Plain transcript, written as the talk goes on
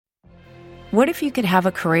What if you could have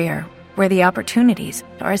a career where the opportunities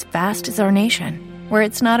are as vast as our nation, where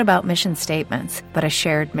it's not about mission statements, but a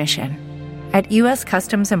shared mission? At U.S.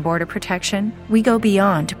 Customs and Border Protection, we go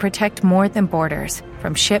beyond to protect more than borders.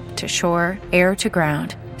 From ship to shore, air to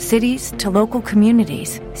ground, cities to local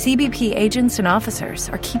communities, CBP agents and officers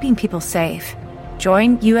are keeping people safe.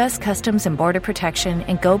 Join U.S. Customs and Border Protection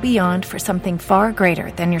and go beyond for something far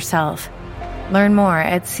greater than yourself. Learn more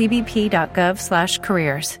at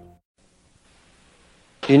cbp.gov/careers.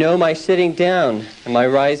 You know my sitting down and my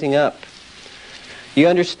rising up. You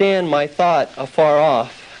understand my thought afar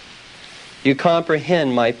off. You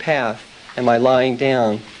comprehend my path and my lying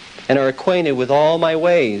down, and are acquainted with all my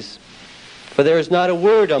ways. For there is not a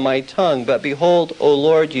word on my tongue, but behold, O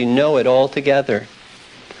Lord, you know it altogether.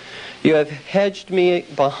 You have hedged me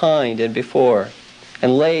behind and before,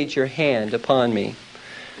 and laid your hand upon me.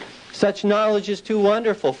 Such knowledge is too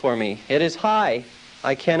wonderful for me. It is high.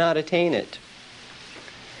 I cannot attain it.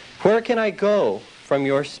 Where can I go from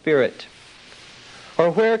your spirit?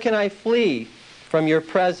 Or where can I flee from your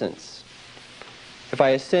presence? If I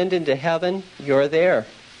ascend into heaven, you are there.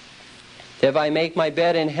 If I make my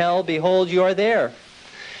bed in hell, behold, you are there.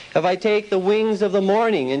 If I take the wings of the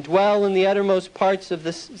morning and dwell in the uttermost parts of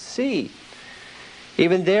the sea,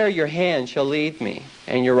 even there your hand shall lead me,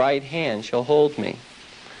 and your right hand shall hold me.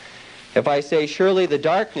 If I say, surely the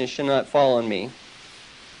darkness shall not fall on me,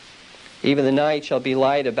 even the night shall be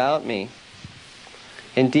light about me.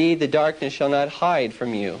 Indeed, the darkness shall not hide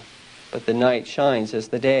from you, but the night shines as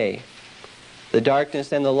the day. The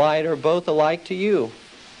darkness and the light are both alike to you.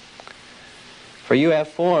 For you have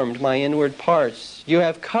formed my inward parts. You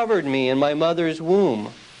have covered me in my mother's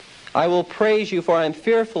womb. I will praise you, for I am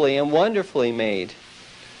fearfully and wonderfully made.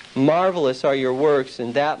 Marvelous are your works,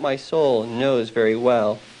 and that my soul knows very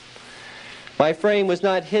well. My frame was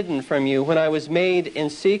not hidden from you when I was made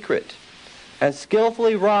in secret, and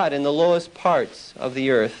skillfully wrought in the lowest parts of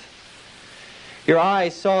the earth. Your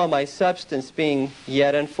eyes saw my substance being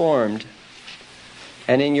yet unformed,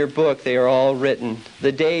 and in your book they are all written,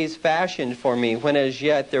 the days fashioned for me, when as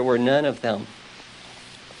yet there were none of them.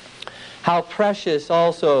 How precious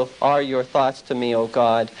also are your thoughts to me, O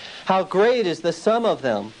God! How great is the sum of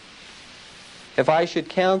them! If I should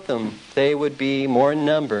count them, they would be more in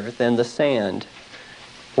number than the sand.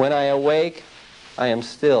 When I awake, I am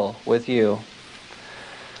still with you.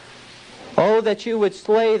 Oh, that you would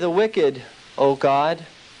slay the wicked, O God!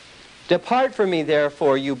 Depart from me,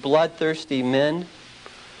 therefore, you bloodthirsty men,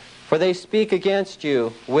 for they speak against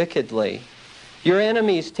you wickedly. Your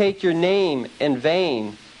enemies take your name in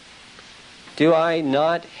vain. Do I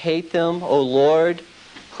not hate them, O Lord,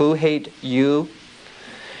 who hate you?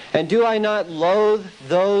 And do I not loathe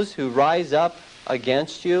those who rise up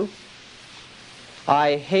against you?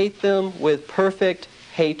 I hate them with perfect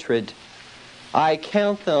hatred. I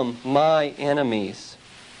count them my enemies.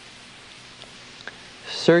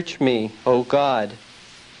 Search me, O God,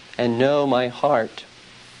 and know my heart.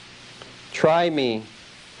 Try me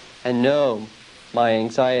and know my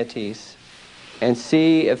anxieties, and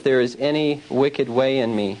see if there is any wicked way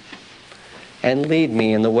in me, and lead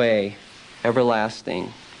me in the way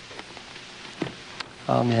everlasting.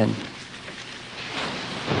 Amen.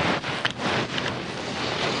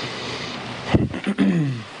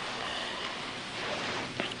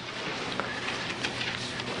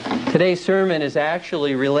 Today's sermon is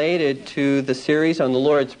actually related to the series on the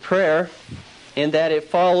Lord's Prayer, in that it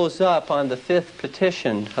follows up on the fifth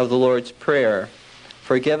petition of the Lord's Prayer.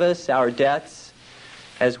 Forgive us our debts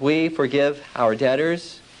as we forgive our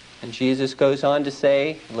debtors. And Jesus goes on to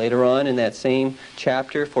say, later on in that same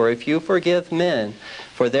chapter, for if you forgive men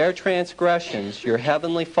for their transgressions, your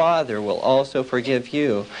heavenly Father will also forgive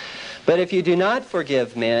you. But if you do not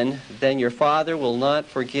forgive men, then your Father will not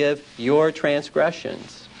forgive your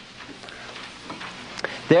transgressions.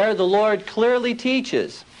 There the Lord clearly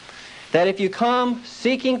teaches that if you come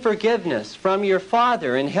seeking forgiveness from your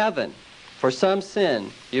Father in heaven for some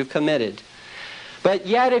sin you've committed, but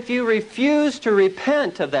yet if you refuse to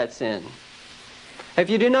repent of that sin, if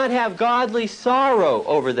you do not have godly sorrow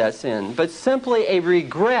over that sin, but simply a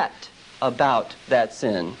regret about that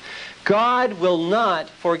sin, God will not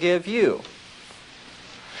forgive you.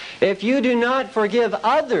 If you do not forgive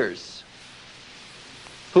others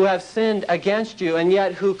who have sinned against you, and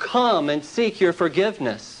yet who come and seek your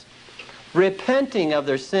forgiveness, repenting of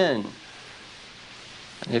their sin,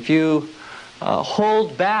 if you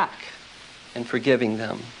hold back in forgiving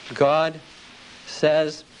them, God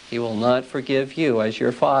says He will not forgive you as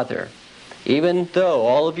your Father, even though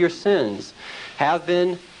all of your sins have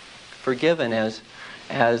been forgiven as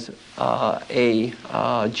a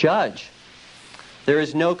judge There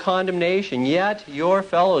is no condemnation, yet your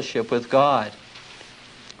fellowship with God.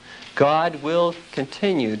 God will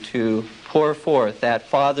continue to pour forth that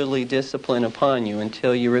fatherly discipline upon you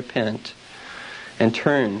until you repent and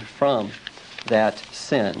turn from that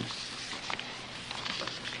sin.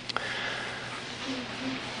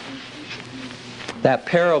 That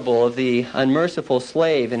parable of the unmerciful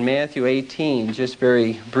slave in Matthew 18, just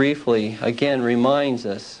very briefly, again reminds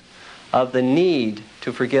us of the need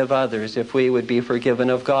to forgive others if we would be forgiven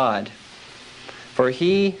of God. For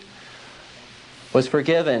he was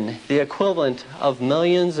forgiven the equivalent of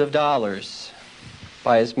millions of dollars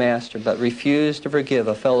by his master, but refused to forgive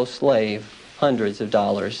a fellow slave hundreds of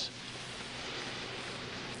dollars.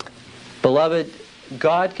 Beloved,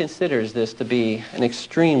 God considers this to be an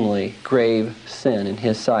extremely grave sin in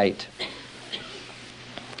His sight.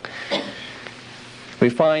 We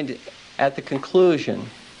find at the conclusion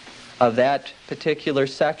of that particular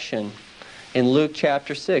section in Luke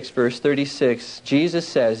chapter 6, verse 36, Jesus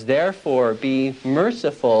says, "Therefore be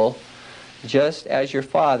merciful, just as your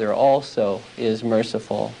Father also is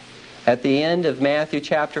merciful." At the end of Matthew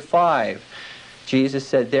chapter 5, Jesus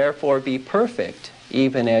said, "Therefore be perfect,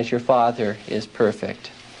 even as your Father is perfect."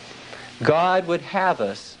 God would have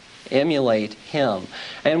us emulate Him.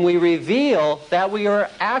 And we reveal that we are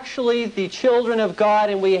actually the children of God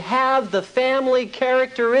and we have the family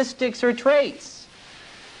characteristics or traits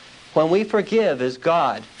when we forgive as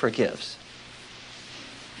God forgives.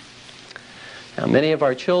 Now, many of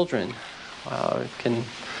our children,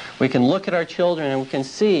 we can look at our children and we can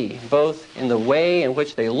see both in the way in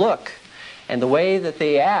which they look and the way that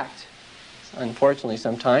they act, unfortunately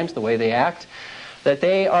sometimes the way they act, that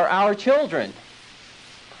they are our children.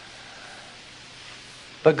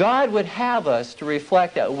 But God would have us to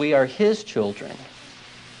reflect that we are His children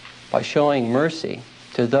by showing mercy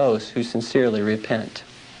to those who sincerely repent,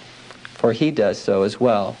 for He does so as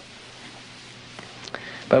well.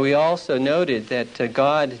 But we also noted that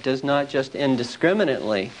God does not just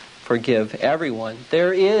indiscriminately forgive everyone.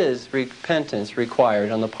 There is repentance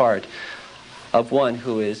required on the part of one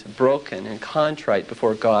who is broken and contrite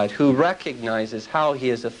before God, who recognizes how he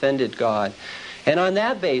has offended God. And on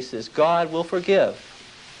that basis, God will forgive.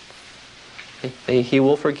 He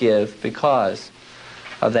will forgive because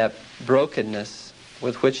of that brokenness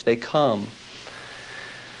with which they come.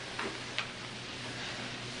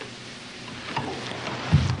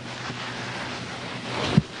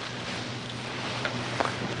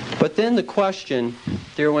 But then the question,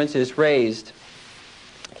 dear ones, is raised,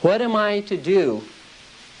 what am I to do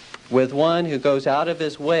with one who goes out of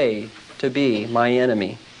his way to be my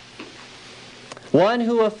enemy? One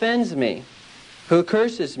who offends me, who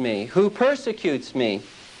curses me, who persecutes me,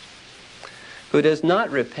 who does not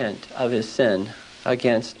repent of his sin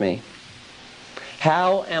against me.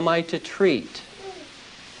 How am I to treat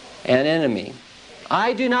an enemy?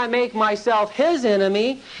 I do not make myself his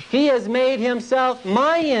enemy. He has made himself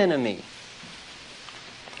my enemy.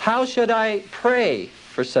 How should I pray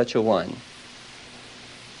for such a one,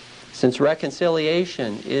 since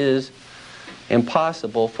reconciliation is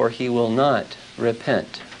impossible, for he will not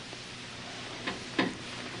repent?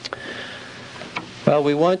 Well,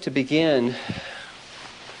 we want to begin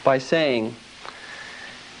by saying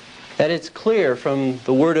that it's clear from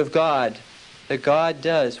the Word of God that God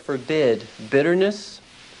does forbid bitterness,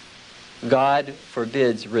 God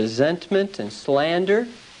forbids resentment and slander,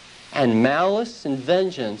 and malice and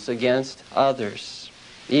vengeance against others,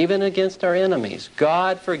 even against our enemies.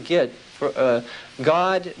 God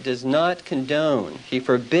does not condone. He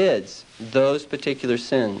forbids those particular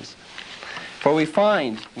sins. For we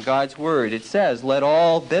find in God's Word, it says, "Let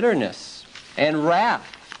all bitterness and wrath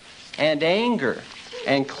and anger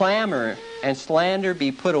and clamor and slander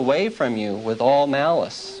be put away from you with all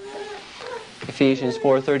malice." Ephesians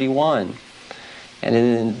 4:31.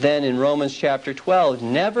 And then in Romans chapter 12,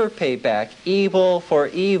 "Never pay back evil for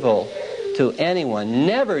evil to anyone.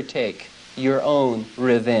 Never take your own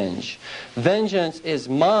revenge. Vengeance is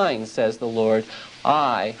mine, says the Lord.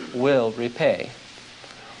 I will repay."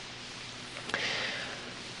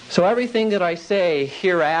 So everything that I say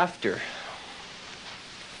hereafter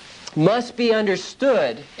must be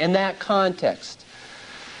understood in that context.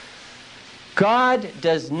 God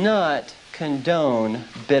does not condone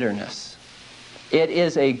bitterness. It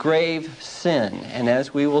is a grave sin, and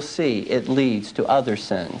as we will see, it leads to other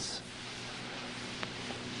sins.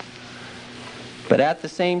 But at the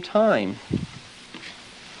same time,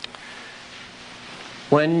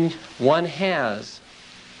 when one has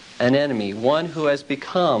an enemy, one who has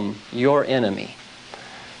become your enemy,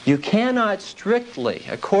 you cannot strictly,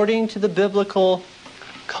 according to the biblical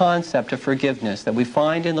concept of forgiveness that we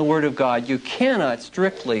find in the Word of God. You cannot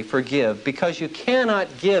strictly forgive because you cannot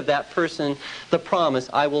give that person the promise,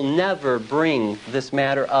 I will never bring this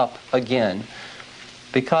matter up again,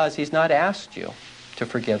 because he's not asked you to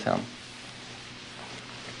forgive him.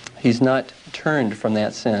 He's not turned from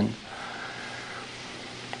that sin.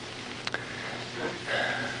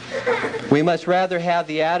 We must rather have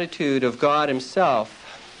the attitude of God Himself,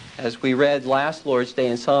 as we read last Lord's Day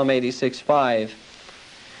in Psalm 86:5.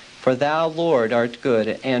 For Thou, Lord, art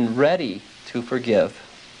good and ready to forgive,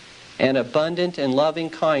 and abundant in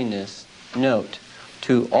loving kindness, note,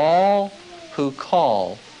 to all who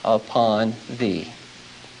call upon Thee.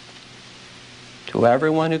 To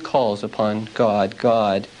everyone who calls upon God,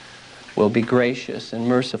 God will be gracious and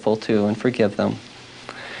merciful to and forgive them.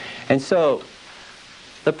 And so,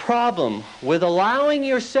 the problem with allowing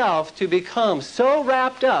yourself to become so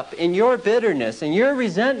wrapped up in your bitterness and your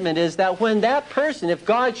resentment is that when that person, if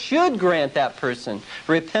God should grant that person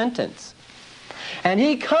repentance, and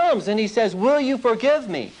he comes and he says, will you forgive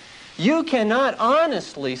me? You cannot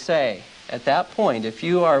honestly say at that point, if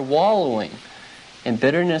you are wallowing in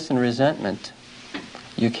bitterness and resentment,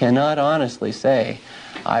 you cannot honestly say,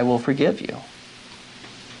 I will forgive you.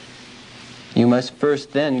 You must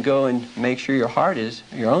first then go and make sure your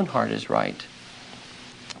own heart is right.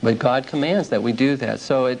 But God commands that we do that.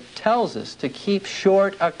 So it tells us to keep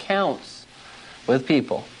short accounts with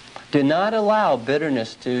people. Do not allow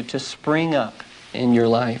bitterness to spring up in your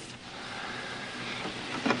life.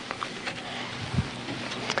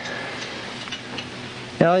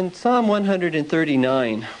 Now in Psalm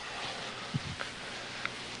 139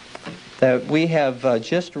 that we have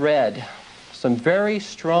just read, some very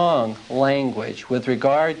strong language with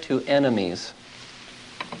regard to enemies.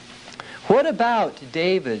 What about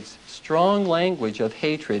David's strong language of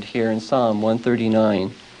hatred here in Psalm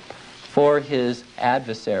 139 for his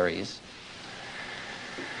adversaries?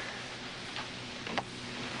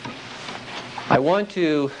 I want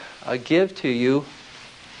to give to you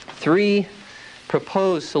 3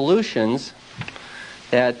 proposed solutions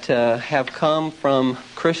that have come from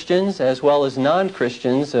Christians as well as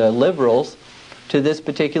non-Christians, liberals, to this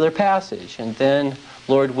particular passage, and then,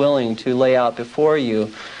 Lord willing, to lay out before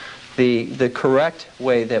you the correct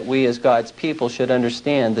way that we as God's people should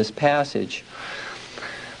understand this passage.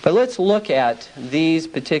 But let's look at these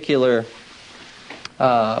particular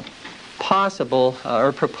possible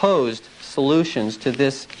or proposed solutions to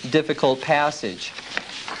this difficult passage.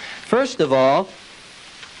 First of all,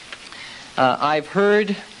 I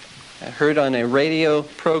heard on a radio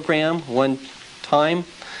program one time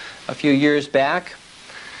a few years back,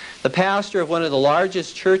 the pastor of one of the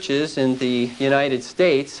largest churches in the United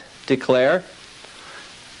States declare,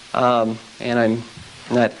 and I'm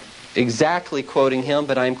not exactly quoting him,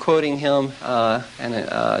 but I'm quoting him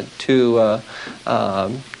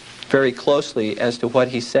very closely as to what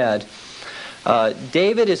he said.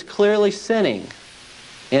 David is clearly sinning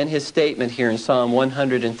in his statement here in Psalm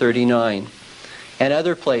 139 and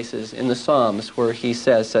other places in the Psalms where he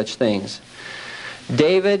says such things.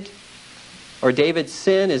 David's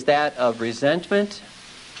sin is that of resentment,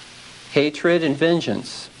 hatred, and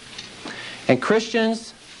vengeance. And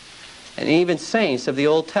Christians and even saints of the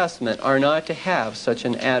Old Testament are not to have such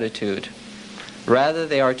an attitude. Rather,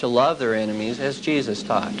 they are to love their enemies as Jesus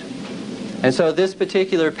taught. And so this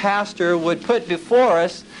particular pastor would put before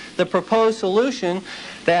us the proposed solution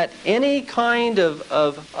that any kind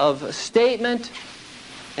of statement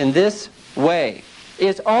in this way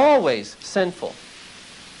is always sinful.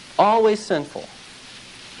 Always sinful,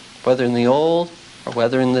 whether in the Old or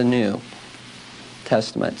whether in the New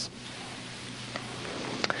Testaments.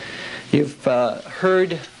 You've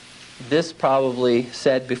heard this probably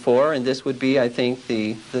said before, and this would be, I think,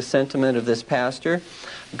 the sentiment of this pastor.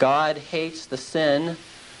 God hates the sin,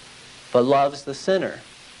 but loves the sinner.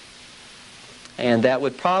 And that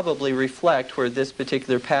would probably reflect where this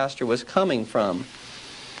particular pastor was coming from.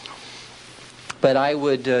 But I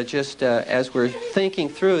would as we're thinking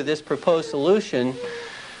through this proposed solution,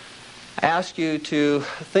 ask you to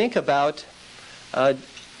think about,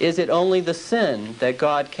 is it only the sin that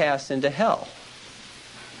God casts into hell?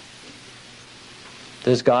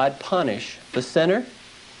 Does God punish the sinner?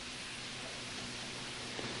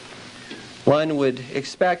 One would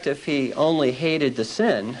expect if he only hated the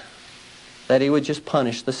sin, that he would just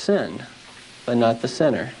punish the sin, but not the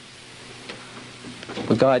sinner.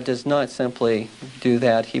 But God does not simply do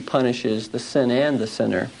that. He punishes the sin and the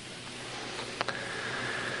sinner.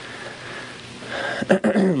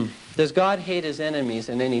 Does God hate his enemies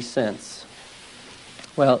in any sense?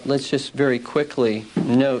 Well, let's just very quickly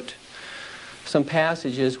note some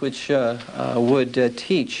passages which would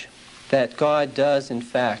teach that God does, in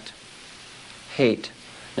fact, hate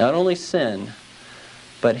not only sin,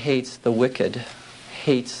 but hates the wicked,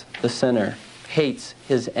 hates the sinner, hates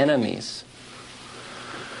his enemies.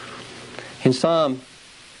 In Psalm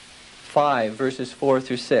 5, verses 4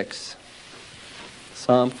 through 6,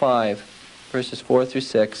 Psalm 5, verses 4 through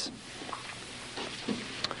 6,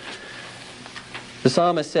 the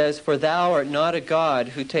psalmist says, "For thou art not a God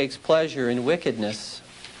who takes pleasure in wickedness.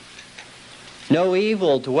 No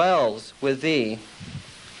evil dwells with thee.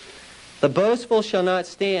 The boastful shall not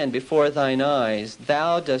stand before thine eyes.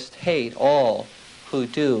 Thou dost hate all who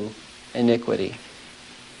do iniquity."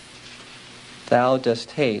 Thou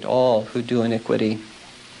dost hate all who do iniquity.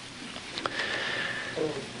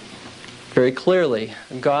 Very clearly,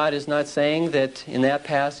 God is not saying that in that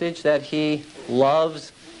passage that he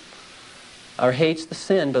loves or hates the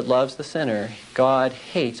sin, but loves the sinner. God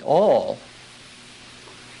hates all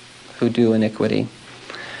who do iniquity.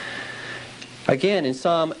 Again, in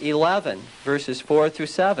Psalm 11, verses 4 through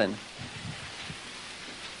 7.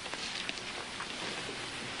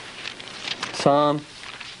 Psalm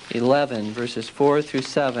 11, verses 4 through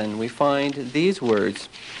 7, we find these words.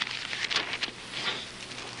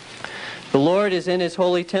 "The Lord is in his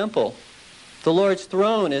holy temple. The Lord's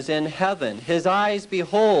throne is in heaven. His eyes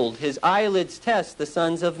behold, his eyelids test the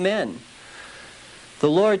sons of men.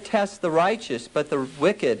 The Lord tests the righteous, but the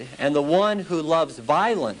wicked and the one who loves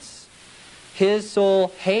violence, his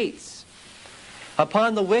soul hates.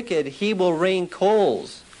 Upon the wicked he will rain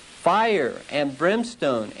coals, fire and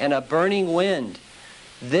brimstone, and a burning wind.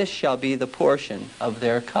 This shall be the portion of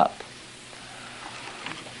their cup."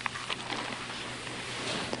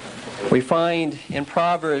 We find in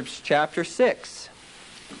Proverbs chapter 6,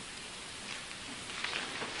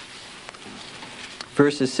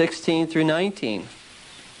 verses 16 through 19.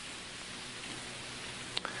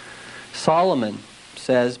 Solomon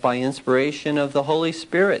says, by inspiration of the Holy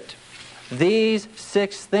Spirit, "These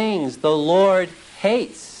 6 things the Lord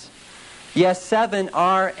hates. Yes, 7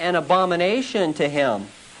 are an abomination to him: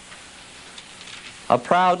 a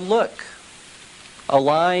proud look, a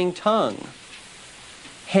lying tongue,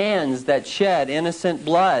 hands that shed innocent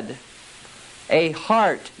blood, a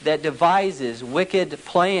heart that devises wicked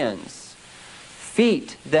plans,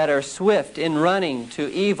 feet that are swift in running to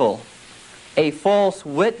evil, a false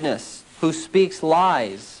witness who speaks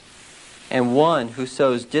lies, and one who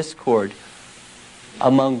sows discord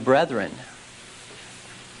among brethren."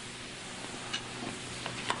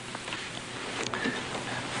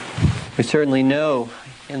 We certainly know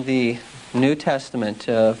in the New Testament,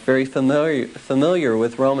 very familiar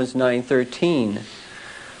with Romans 9:13,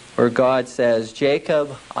 where God says,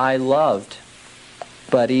 "Jacob I loved,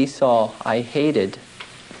 but Esau I hated."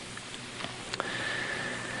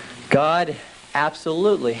 God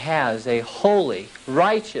absolutely has a holy,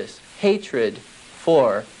 righteous hatred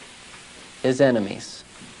for his enemies,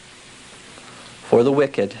 for the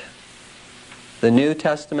wicked. The New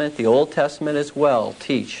Testament, the Old Testament as well,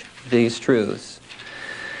 teach these truths.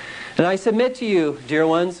 And I submit to you, dear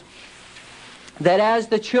ones, that as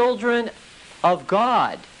the children of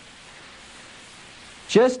God,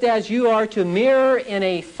 just as you are to mirror in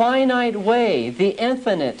a finite way the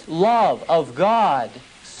infinite love of God,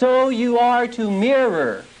 so you are to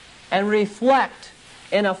mirror and reflect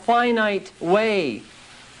in a finite way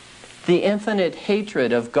the infinite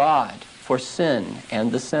hatred of God for sin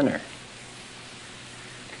and the sinner.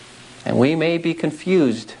 And we may be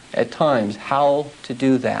confused at times how to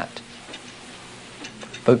do that.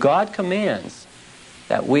 But God commands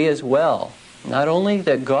that we as well, not only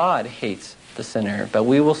that God hates the sinner, but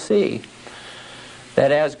we will see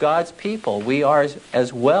that as God's people, we are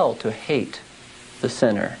as well to hate the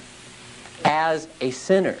sinner as a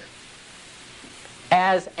sinner,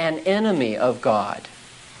 as an enemy of God.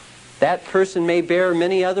 That person may bear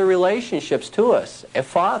many other relationships to us: a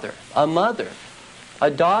father, a mother,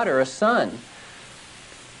 a daughter, a son,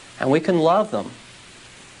 and we can love them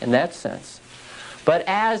in that sense. But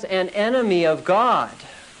as an enemy of God,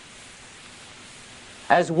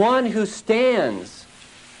 as one who stands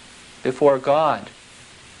before God,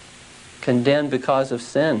 condemned because of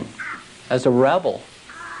sin, as a rebel,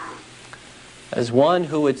 as one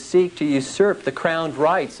who would seek to usurp the crowned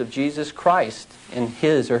rights of Jesus Christ in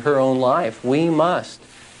his or her own life, we must,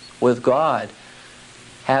 with God,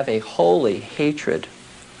 have a holy hatred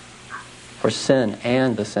for sin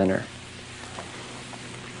and the sinner.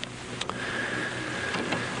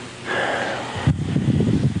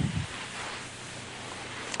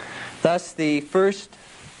 Thus, the first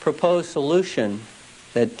proposed solution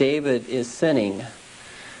that David is sinning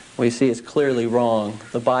we see it's clearly wrong.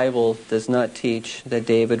 The Bible does not teach that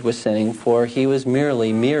David was sinning, for he was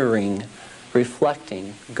merely mirroring,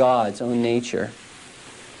 reflecting God's own nature.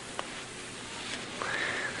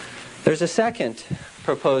 There's a second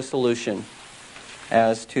proposed solution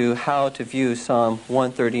as to how to view Psalm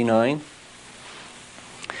 139.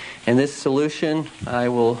 And this solution, I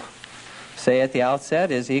will say at the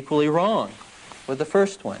outset, is equally wrong with the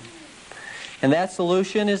first one. And that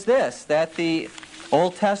solution is this, that the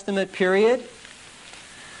Old Testament period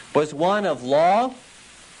was one of law,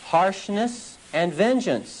 harshness, and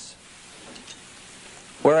vengeance,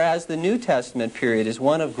 whereas the New Testament period is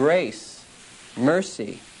one of grace,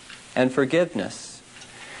 mercy, and forgiveness.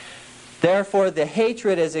 Therefore, the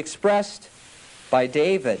hatred as expressed by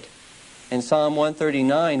David in Psalm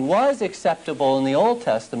 139 was acceptable in the Old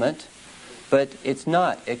Testament, but it's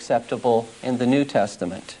not acceptable in the New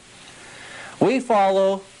Testament. We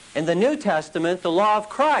follow in the New Testament the law of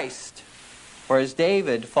Christ, whereas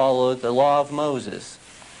David followed the law of Moses.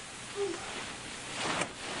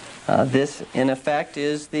 This, in effect,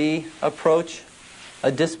 is the approach,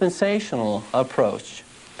 a dispensational approach,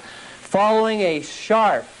 following a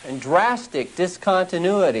sharp and drastic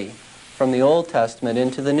discontinuity from the Old Testament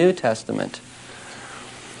into the New Testament.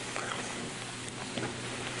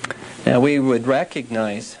 Now, we would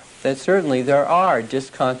recognize that certainly there are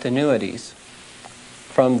discontinuities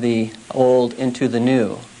from the Old into the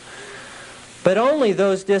New, but only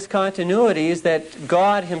those discontinuities that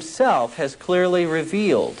God Himself has clearly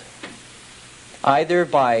revealed, either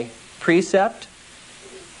by precept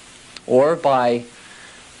or by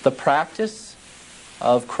the practice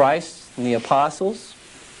of Christ and the apostles,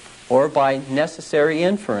 or by necessary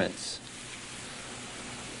inference.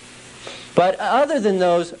 But other than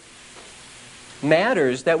those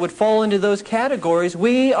matters that would fall into those categories,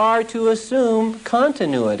 we are to assume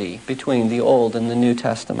continuity between the Old and the New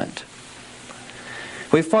Testament.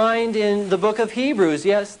 We find in the book of Hebrews,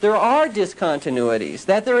 yes, there are discontinuities,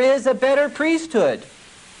 that there is a better priesthood,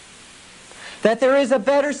 that there is a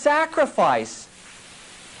better sacrifice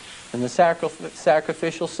in the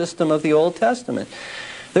sacrificial system of the Old Testament.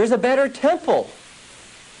 There's a better temple.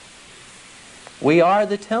 We are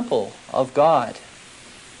the temple of God,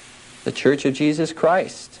 the Church of Jesus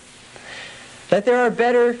Christ. That there are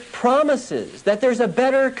better promises, that there's a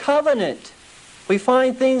better covenant. We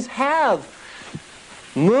find things have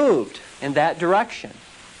moved in that direction.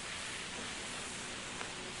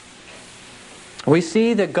 We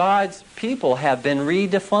see that God's people have been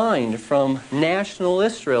redefined from national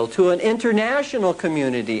Israel to an international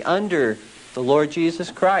community under the Lord Jesus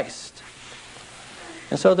Christ.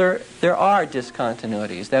 And so there are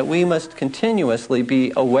discontinuities that we must continuously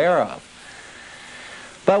be aware of.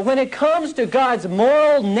 But when it comes to God's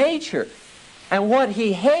moral nature and what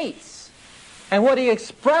He hates and what He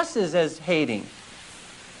expresses as hating,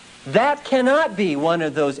 that cannot be one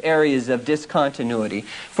of those areas of discontinuity.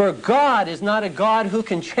 For God is not a God who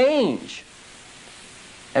can change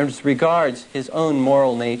as regards His own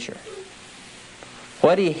moral nature.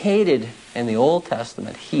 What He hated in the Old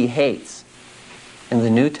Testament, He hates in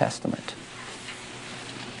the New Testament.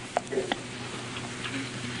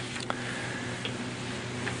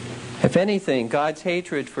 If anything, God's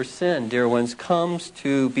hatred for sin, dear ones, comes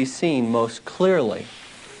to be seen most clearly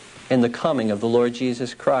in the coming of the Lord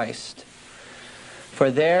Jesus Christ. For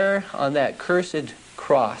there, on that cursed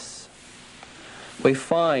cross, we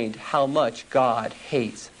find how much God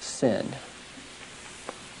hates sin.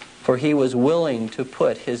 For He was willing to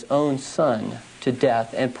put His own Son to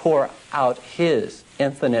death and pour out His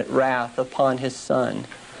infinite wrath upon His Son.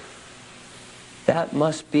 That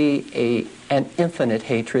must be an infinite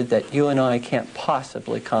hatred that you and I can't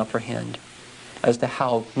possibly comprehend as to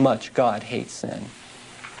how much God hates sin.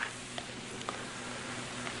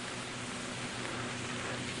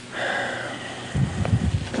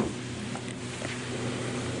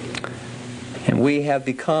 And we have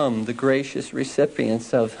become the gracious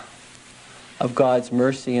recipients of God's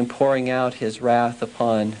mercy in pouring out His wrath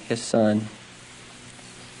upon His Son.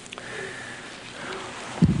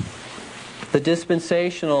 The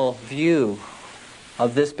dispensational view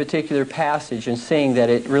of this particular passage and seeing that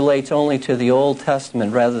it relates only to the Old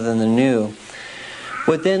Testament rather than the New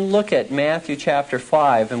would then look at Matthew chapter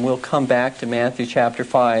 5, and we'll come back to Matthew chapter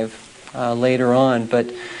 5 later on,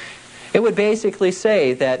 but it would basically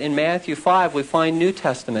say that in Matthew 5 we find New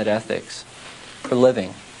Testament ethics for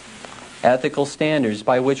living, ethical standards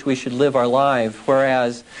by which we should live our life,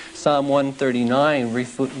 whereas Psalm 139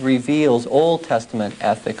 reveals Old Testament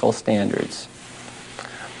ethical standards.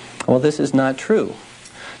 Well, this is not true.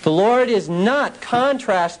 The Lord is not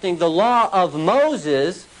contrasting the law of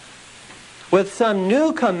Moses with some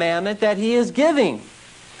new commandment that he is giving.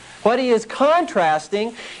 What he is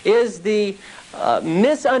contrasting is the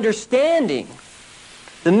misunderstanding,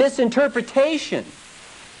 the misinterpretation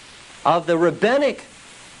of the rabbinic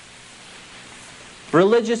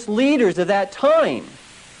religious leaders of that time,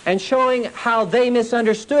 and showing how they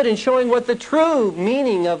misunderstood and showing what the true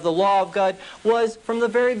meaning of the law of God was from the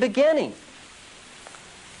very beginning.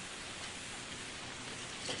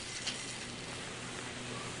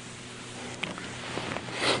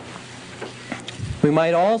 We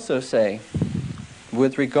might also say,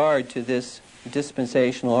 with regard to this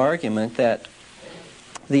dispensational argument, that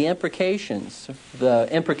the imprecations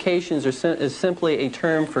is simply a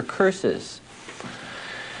term for curses.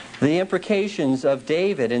 The imprecations of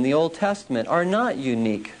David in the Old Testament are not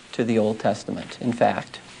unique to the Old Testament, in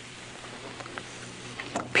fact.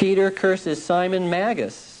 Peter curses Simon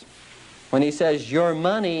Magus when he says, "Your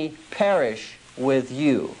money perish with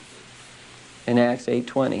you," in Acts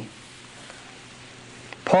 8:20.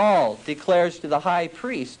 Paul declares to the high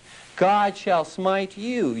priest, "God shall smite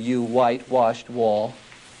you, you whitewashed wall,"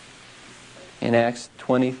 in Acts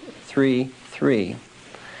 23:3.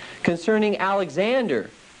 Concerning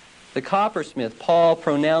Alexander, the coppersmith, Paul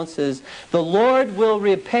pronounces, "The Lord will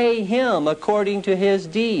repay him according to his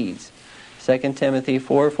deeds," 2 Timothy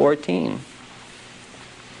 4:14.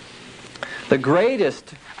 The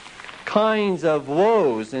greatest kinds of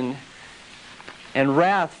woes and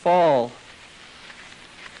wrath fall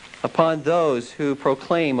upon those who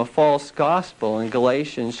proclaim a false gospel in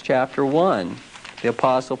Galatians chapter 1. The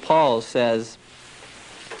Apostle Paul says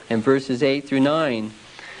in verses 8 through 9,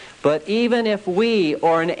 "But even if we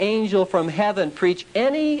or an angel from heaven preach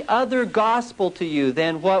any other gospel to you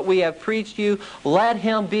than what we have preached you, let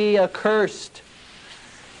him be accursed.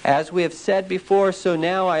 As we have said before, so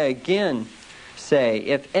now I again say,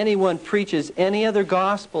 if anyone preaches any other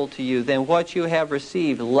gospel to you than what you have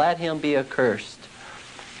received, let him be accursed."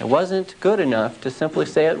 It wasn't good enough to simply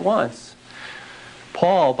say it once.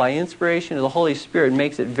 Paul, by inspiration of the Holy Spirit,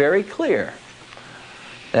 makes it very clear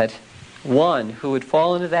that one who would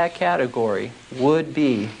fall into that category would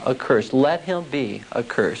be accursed. Let him be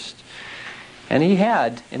accursed. And he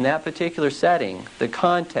had, in that particular setting, the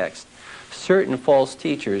context, certain false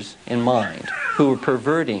teachers in mind who were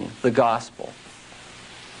perverting the gospel.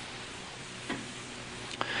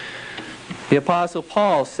 The Apostle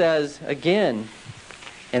Paul says again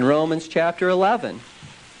in Romans chapter 11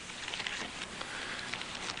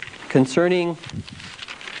 concerning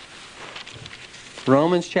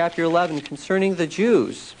the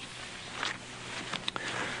Jews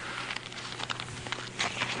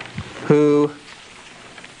who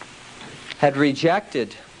had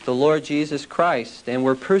rejected the Lord Jesus Christ and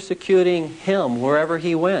were persecuting him wherever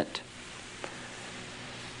he went.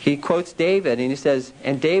 He quotes David and he says,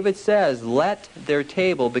 "And David says, let their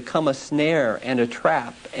table become a snare and a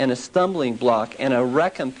trap and a stumbling block and a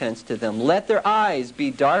recompense to them. Let their eyes be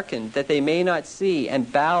darkened that they may not see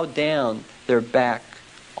and bow down their back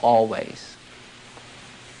always."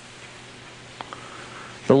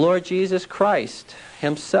 The Lord Jesus Christ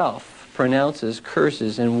himself pronounces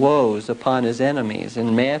curses and woes upon his enemies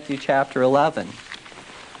in Matthew chapter 11,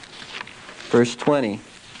 verse 20.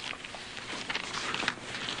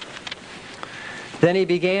 "Then he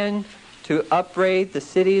began to upbraid the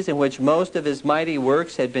cities in which most of his mighty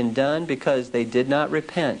works had been done because they did not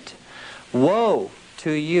repent. Woe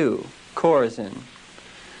to you, Chorazin!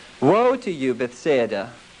 Woe to you,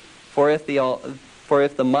 Bethsaida! For if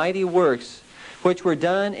the mighty works which were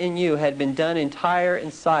done in you had been done in Tyre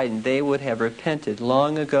and Sidon, they would have repented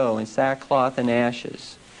long ago in sackcloth and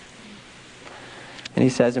ashes." And he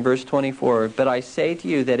says in verse 24, "But I say to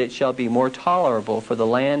you that it shall be more tolerable for the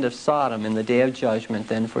land of Sodom in the day of judgment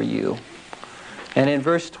than for you." And in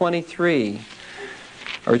verse 23,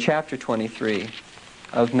 or chapter 23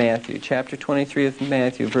 of Matthew,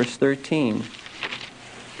 verse 13,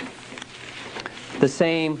 the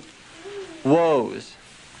same woes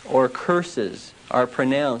or curses are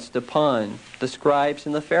pronounced upon the scribes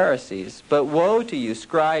and the Pharisees. "But woe to you,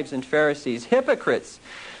 scribes and Pharisees, hypocrites!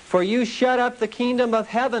 For you shut up the kingdom of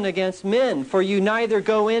heaven against men, for you neither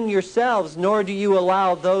go in yourselves, nor do you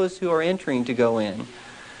allow those who are entering to go in.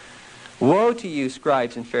 Woe to you,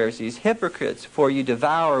 scribes and Pharisees, hypocrites, for you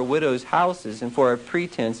devour widows' houses, and for a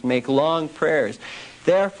pretense make long prayers.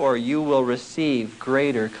 Therefore you will receive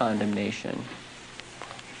greater condemnation."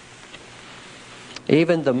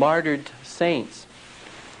 Even the martyred saints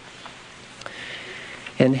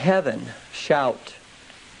in heaven shout,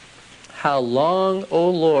 "How long, O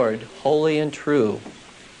Lord, holy and true,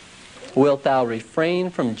 wilt thou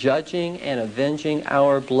refrain from judging and avenging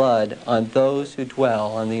our blood on those who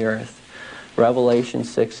dwell on the earth?" Revelation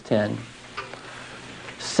 6:10.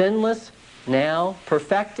 Sinless, now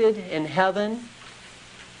perfected in heaven,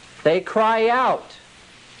 they cry out,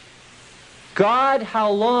 God,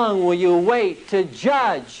 how long will you wait to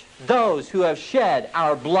judge those who have shed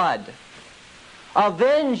our blood?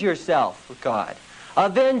 Avenge yourself, God.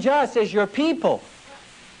 Avenge us as your people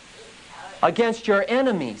against your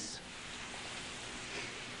enemies.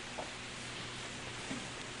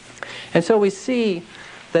 And so we see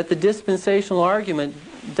that the dispensational argument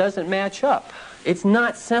doesn't match up. It's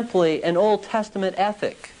not simply an Old Testament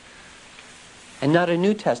ethic and not a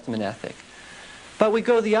New Testament ethic. But we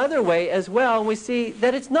go the other way as well, and we see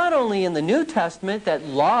that it's not only in the New Testament that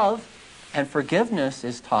love and forgiveness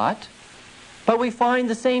is taught, but we find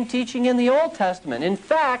the same teaching in the Old Testament. In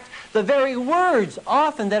fact, the very words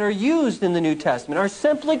often that are used in the New Testament are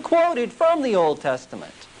simply quoted from the Old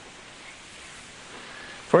Testament.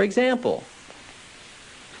 For example,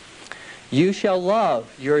 you shall love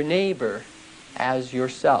your neighbor as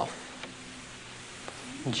yourself.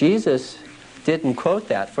 Jesus didn't quote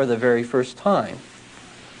that for the very first time.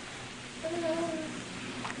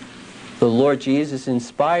 The Lord Jesus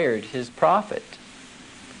inspired his prophet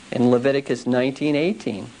in Leviticus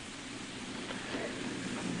 19:18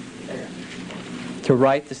 to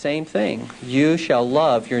write the same thing. You shall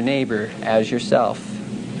love your neighbor as yourself.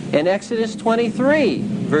 In Exodus 23,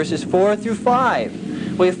 verses 4 through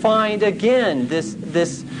 5, we find again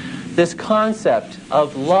this concept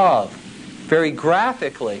of love very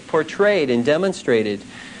graphically portrayed and demonstrated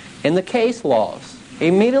in the case laws,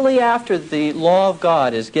 immediately after the law of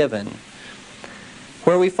God is given,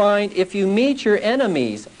 where we find if you meet your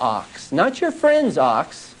enemy's ox, not your friend's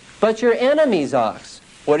ox, but your enemy's ox,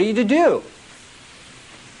 what are you to do?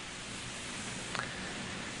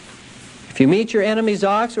 If you meet your enemy's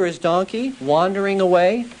ox or his donkey wandering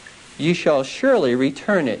away, you shall surely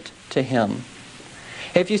return it to him.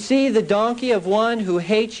 If you see the donkey of one who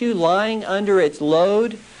hates you lying under its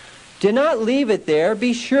load, do not leave it there.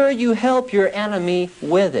 Be sure you help your enemy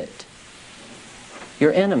with it.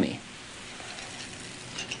 Your enemy.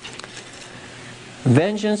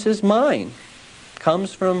 Vengeance is mine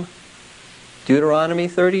comes from Deuteronomy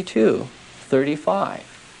 32:35,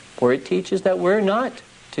 where it teaches that we're not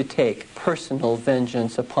to take personal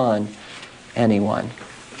vengeance upon anyone.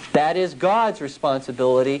 That is God's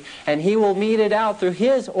responsibility, and He will mete it out through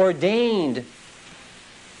His ordained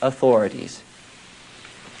authorities.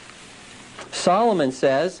 Solomon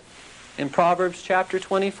says in Proverbs chapter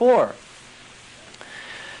 24,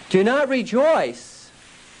 do not rejoice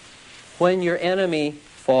when your enemy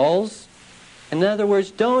falls. In other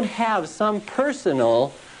words, don't have some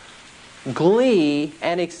personal glee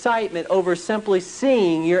and excitement over simply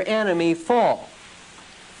seeing your enemy fall.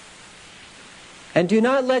 And do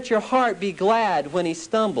not let your heart be glad when he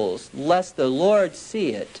stumbles, lest the Lord see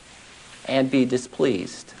it and be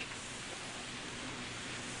displeased.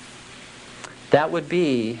 That would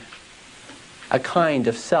be a kind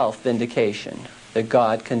of self-vindication that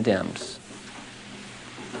God condemns.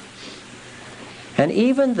 And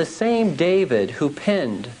even the same David who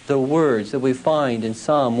penned the words that we find in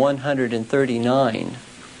Psalm 139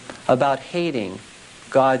 about hating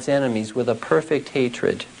God's enemies with a perfect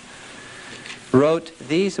hatred, wrote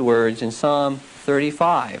these words in Psalm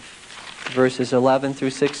 35, verses 11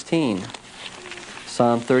 through 16.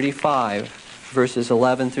 Psalm 35, verses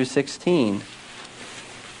 11 through 16.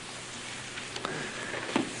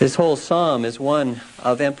 This whole psalm is one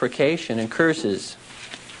of imprecation and curses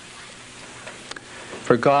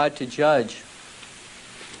for God to judge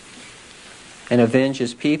and avenge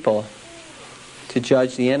His people, to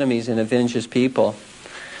judge the enemies and avenge His people.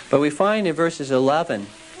 But we find in verses 11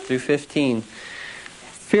 through 15,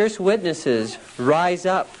 fierce witnesses rise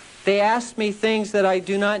up. They ask me things that I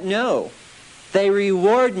do not know. They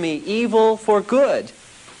reward me evil for good,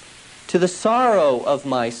 to the sorrow of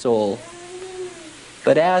my soul.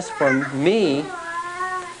 But as for me,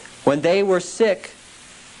 when they were sick,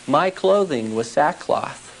 my clothing was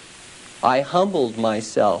sackcloth. I humbled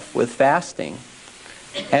myself with fasting,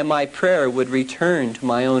 and my prayer would return to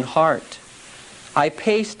my own heart. I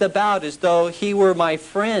paced about as though he were my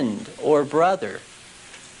friend or brother.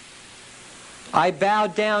 I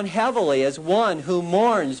bowed down heavily as one who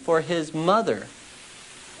mourns for his mother.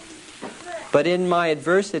 But in my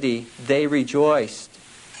adversity they rejoiced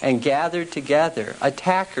and gathered together.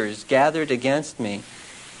 Attackers gathered against me,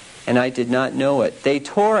 and I did not know it. They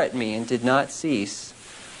tore at me and did not cease.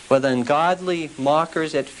 With ungodly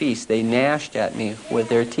mockers at feast, they gnashed at me with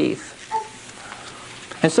their teeth.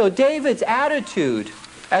 And so David's attitude,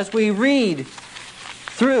 as we read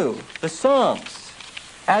through the Psalms,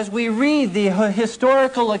 As we read the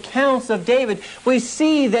historical accounts of David, we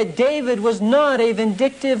see that David was not a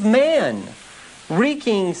vindictive man,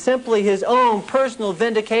 wreaking simply his own personal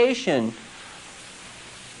vindication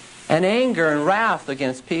and anger and wrath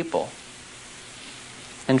against people.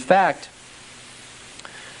 In fact,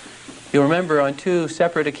 you'll remember on 2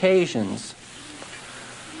 separate occasions,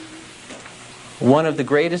 one of the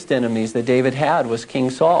greatest enemies that David had was King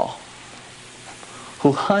Saul,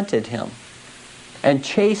 who hunted him and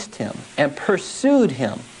chased him and pursued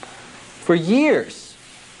him for years.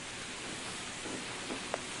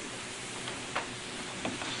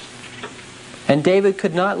 And David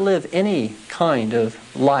could not live any kind of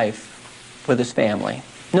life with his family.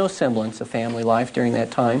 No semblance of family life during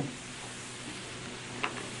that time.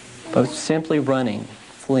 But simply running,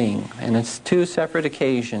 fleeing. And it's 2 separate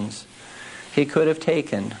occasions he could have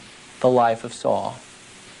taken the life of Saul,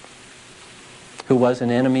 who was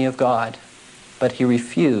an enemy of God, but he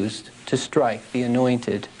refused to strike the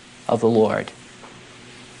anointed of the Lord.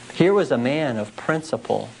 Here was a man of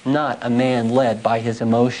principle, not a man led by his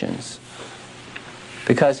emotions.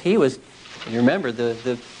 Because he was, you remember,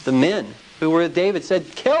 the men who were with David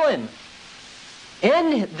said, kill him,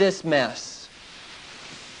 end this mess.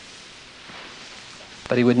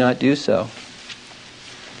 But he would not do so.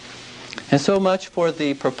 And so much for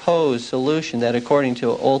the proposed solution that according to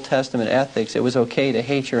Old Testament ethics, it was okay to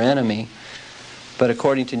hate your enemy. But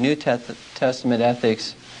according to New Testament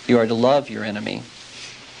ethics, you are to love your enemy.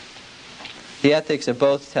 The ethics of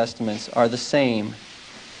both testaments are the same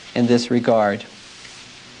in this regard.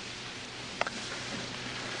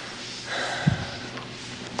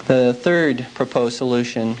 The third proposed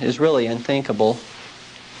solution is really unthinkable.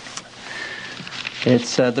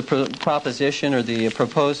 It's the proposition or the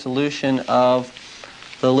proposed solution of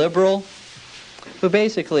the liberal, who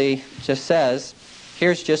basically just says,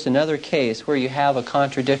 here's just another case where you have a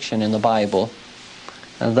contradiction in the Bible,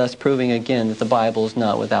 and thus proving again that the Bible is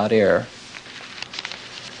not without error.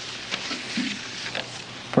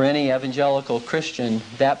 For any evangelical Christian,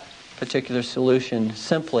 that particular solution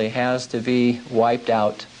simply has to be wiped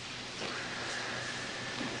out.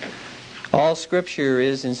 All Scripture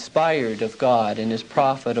is inspired of God and is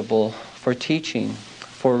profitable for teaching,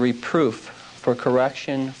 for reproof, for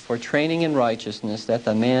correction, for training in righteousness, that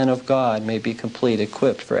the man of God may be complete,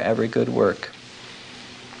 equipped for every good work.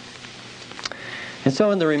 And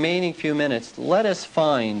so in the remaining few minutes, let us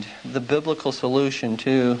find the biblical solution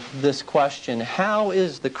to this question: how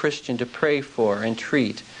is the Christian to pray for and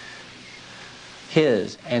treat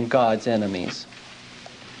his and God's enemies?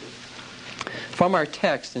 From our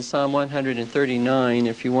text in Psalm 139,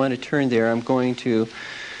 if you want to turn there, I'm going to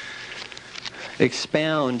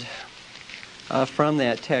expound from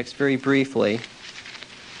that text very briefly.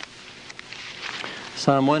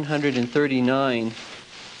 Psalm 139,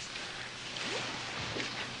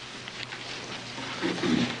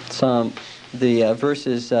 the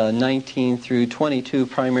verses 19 through 22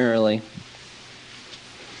 primarily.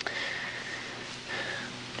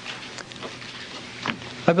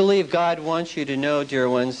 I believe God wants you to know, dear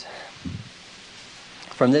ones,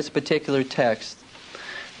 from this particular text,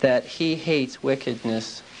 that He hates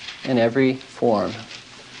wickedness in every form.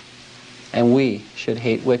 And we should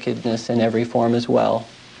hate wickedness in every form as well.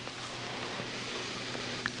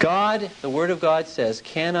 God, the Word of God says,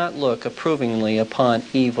 cannot look approvingly upon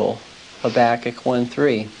evil. Habakkuk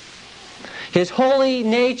 1:3. His holy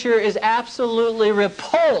nature is absolutely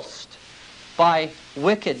repulsed by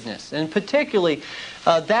wickedness, and particularly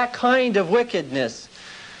that kind of wickedness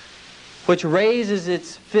which raises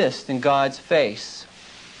its fist in God's face.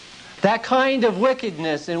 That kind of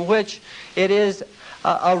wickedness in which it is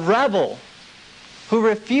a rebel who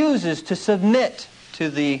refuses to submit to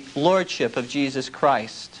the lordship of Jesus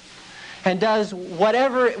Christ and does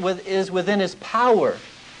whatever is within his power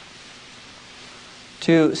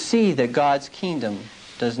to see that God's kingdom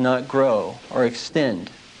does not grow or extend.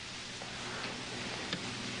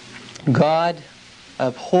 God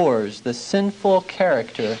abhors the sinful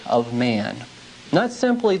character of man. Not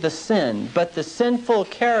simply the sin, but the sinful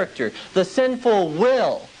character, the sinful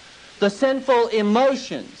will, the sinful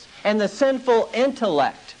emotions, and the sinful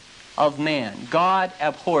intellect of man. God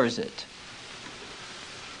abhors it.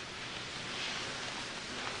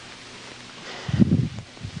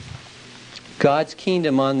 God's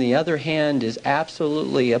kingdom, on the other hand, is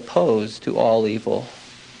absolutely opposed to all evil.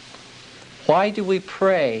 Why do we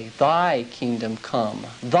pray, "Thy kingdom come,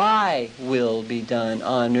 Thy will be done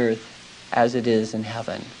on earth as it is in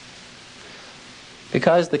heaven"?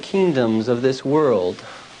 Because the kingdoms of this world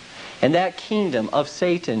and that kingdom of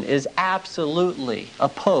Satan is absolutely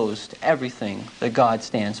opposed to everything that God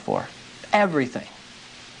stands for. Everything.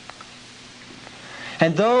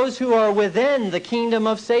 And those who are within the kingdom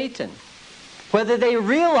of Satan, whether they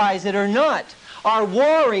realize it or not, are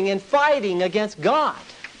warring and fighting against God.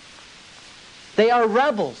 They are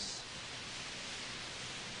rebels.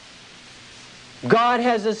 God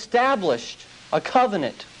has established a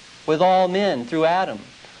covenant with all men through Adam.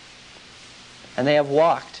 And they have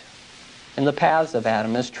walked in the paths of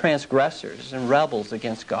Adam as transgressors and rebels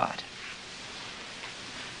against God.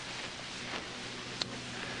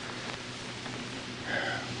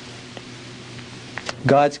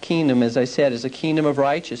 God's kingdom, as I said, is a kingdom of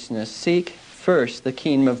righteousness. Seek first the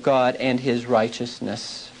kingdom of God and His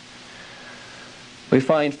righteousness. We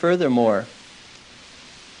find furthermore,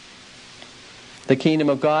 the kingdom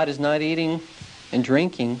of God is not eating and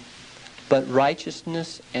drinking, but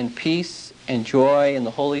righteousness and peace and joy in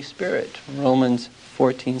the Holy Spirit. Romans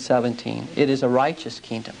 14:17. It is a righteous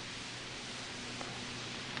kingdom.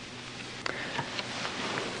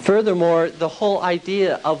 Furthermore, the whole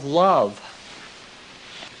idea of love,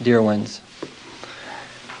 dear ones,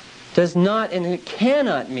 does not and it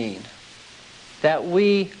cannot mean that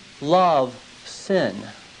we love sin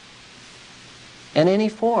in any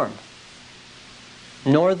form,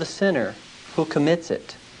 nor the sinner who commits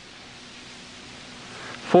it.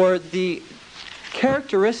 For the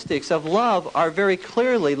characteristics of love are very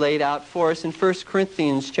clearly laid out for us in 1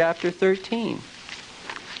 Corinthians chapter 13.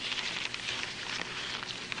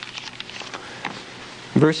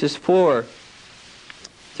 Verses 4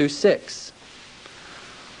 through 6.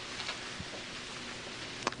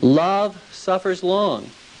 Love suffers long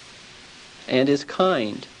and is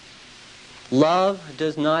kind. Love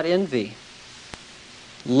does not envy.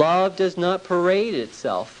 Love does not parade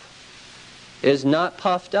itself, is not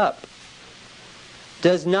puffed up,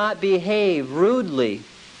 does not behave rudely,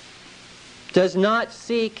 does not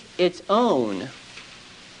seek its own.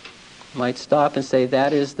 Might stop and say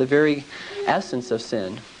that is the very essence of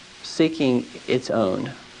sin, seeking its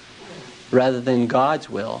own, rather than God's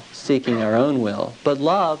will, seeking our own will. But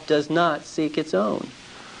love does not seek its own.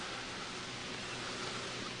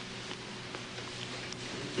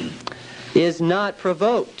 Is not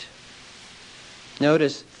provoked.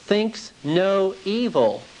 Notice, thinks no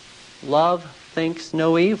evil. Love thinks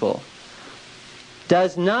no evil.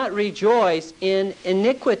 Does not rejoice in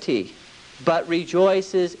iniquity, but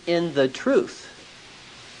rejoices in the truth.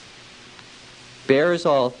 Bears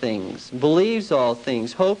all things, believes all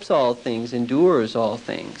things, hopes all things, endures all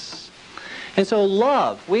things. And so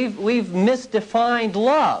love, we've misdefined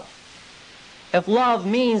love. If love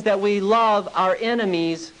means that we love our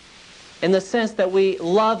enemies in the sense that we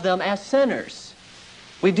love them as sinners.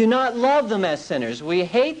 We do not love them as sinners. We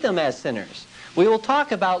hate them as sinners. We will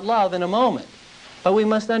talk about love in a moment. But we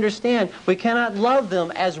must understand we cannot love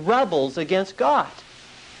them as rebels against God,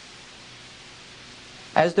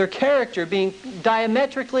 as their character being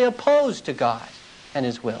diametrically opposed to God and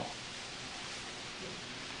His will.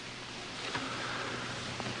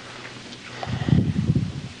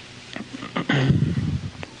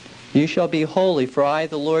 You shall be holy, for I,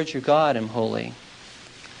 the Lord your God, am holy.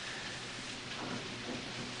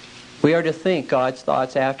 We are to think God's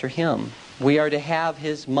thoughts after Him. We are to have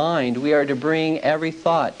His mind. We are to bring every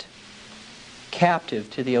thought captive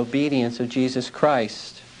to the obedience of Jesus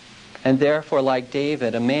Christ. And therefore, like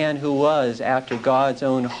David, a man who was after God's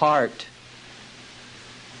own heart,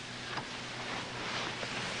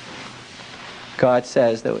 God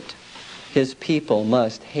says that His people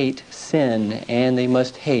must hate sin and they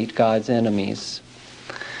must hate God's enemies.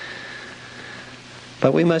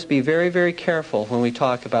 But we must be very, very careful when we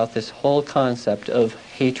talk about this whole concept of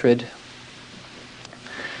hatred,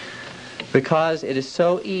 because it is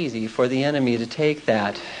so easy for the enemy to take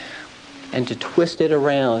that and to twist it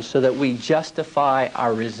around so that we justify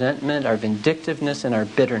our resentment, our vindictiveness, and our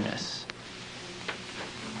bitterness.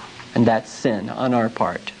 And that's sin on our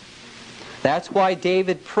part. That's why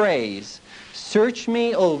David prays, "Search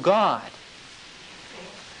me, O God,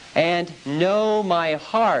 and know my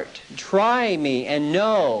heart. Try me and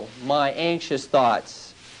know my anxious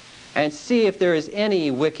thoughts, and see if there is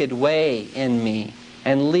any wicked way in me,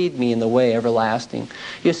 and lead me in the way everlasting."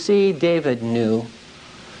 You see, David knew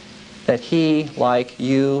that he, like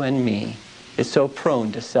you and me, is so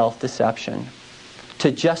prone to self-deception,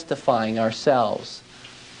 to justifying ourselves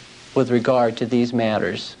with regard to these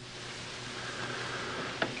matters.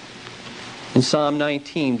 In Psalm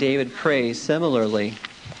 19, David prays similarly.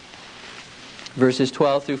 Verses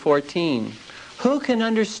 12 through 14. Who can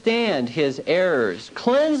understand his errors?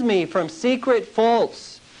 Cleanse me from secret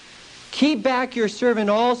faults. Keep back your servant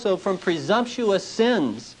also from presumptuous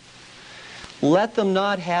sins. Let them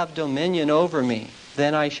not have dominion over me.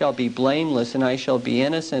 then I shall be blameless, and I shall be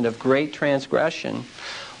innocent of great transgression.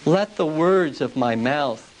 Let the words of my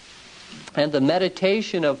mouth and the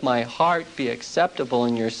meditation of my heart be acceptable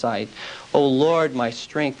in your sight, O Lord, my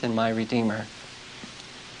strength and my Redeemer.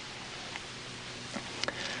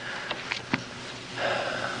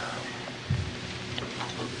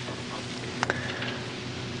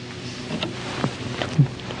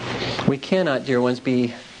 We cannot, dear ones,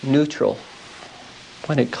 be neutral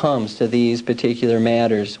when it comes to these particular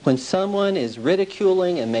matters. When someone is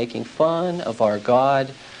ridiculing and making fun of our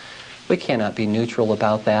God, we cannot be neutral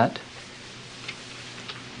about that.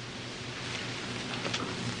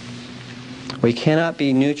 We cannot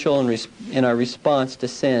be neutral in our response to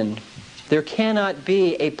sin. There cannot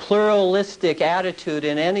be a pluralistic attitude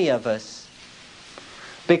in any of us,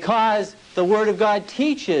 because the Word of God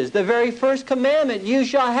teaches the very first commandment, you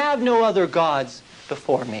shall have no other gods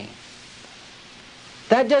before me.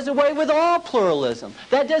 That does away with all pluralism.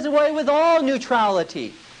 That does away with all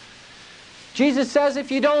neutrality. Jesus says, if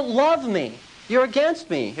you don't love me, you're against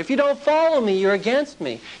me. If you don't follow me, you're against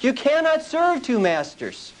me. You cannot serve two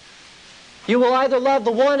masters. You will either love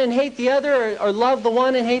the one and hate the other, or love the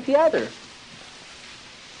one and hate the other.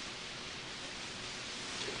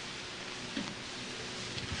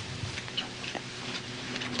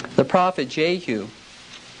 The prophet Jehu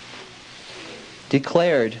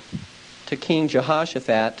declared to King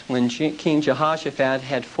Jehoshaphat, when King Jehoshaphat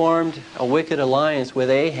had formed a wicked alliance with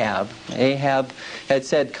Ahab. Ahab had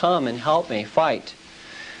said, come and help me fight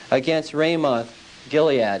against Ramoth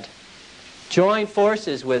Gilead. Join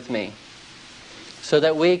forces with me so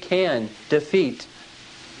that we can defeat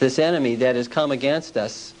this enemy that has come against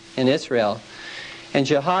us in Israel. And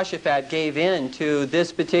Jehoshaphat gave in to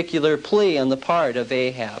this particular plea on the part of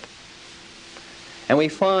Ahab. And we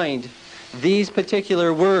find these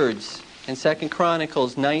particular words in 2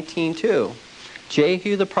 Chronicles 19:2.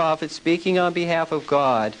 Jehu the prophet, speaking on behalf of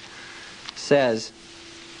God, says,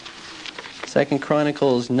 2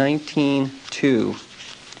 Chronicles 19:2.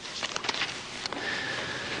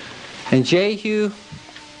 And Jehu,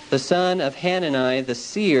 the son of Hanani, the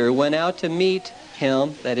seer, went out to meet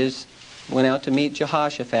him, that is, went out to meet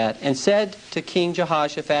Jehoshaphat, and said to King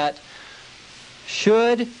Jehoshaphat,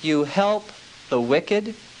 should you help the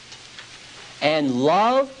wicked and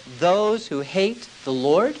love those who hate the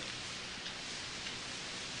Lord?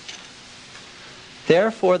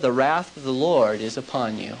 Therefore the wrath of the Lord is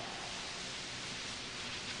upon you.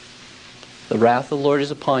 The wrath of the Lord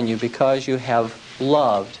is upon you because you have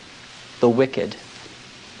loved the wicked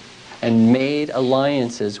and made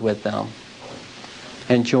alliances with them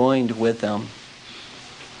and joined with them.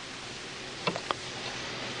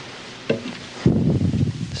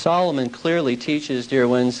 Solomon clearly teaches, dear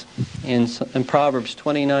ones, in Proverbs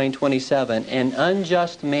 29:27, an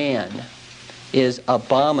unjust man is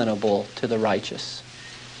abominable to the righteous.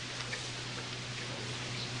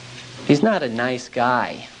 He's not a nice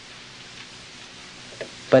guy.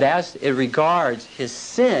 But as it regards his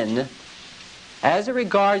sin, as it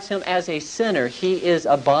regards him as a sinner, he is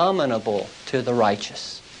abominable to the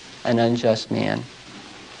righteous, an unjust man.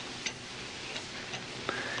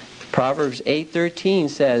 Proverbs 8:13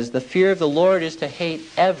 says, the fear of the Lord is to hate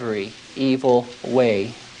every evil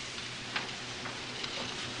way.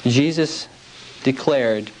 Jesus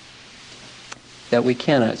declared that we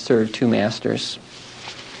cannot serve two masters.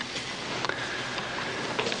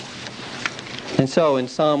 And so in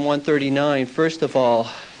Psalm 139, first of all,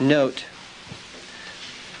 note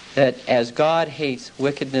that as God hates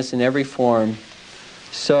wickedness in every form,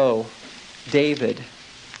 so David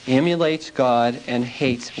emulates God and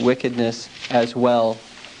hates wickedness as well.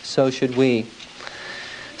 So should we.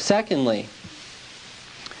 Secondly,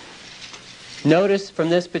 notice from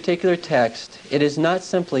this particular text, it is not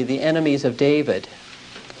simply the enemies of David.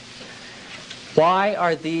 Why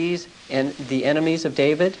are these the enemies of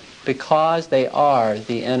David? Because they are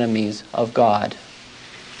the enemies of God.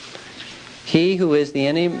 He who is the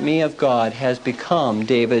enemy of God has become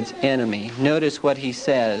David's enemy. Notice what he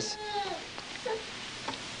says.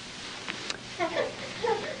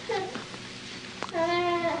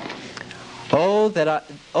 Oh,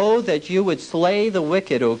 that you would slay the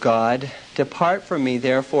wicked, O God. Depart from me,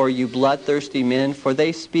 therefore, you bloodthirsty men, for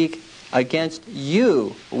they speak against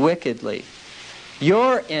you wickedly.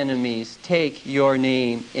 Your enemies take your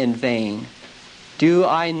name in vain. Do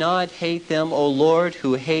I not hate them, O Lord,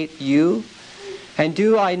 who hate you? And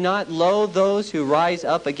do I not loathe those who rise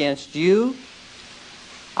up against you?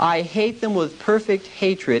 I hate them with perfect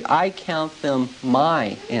hatred. I count them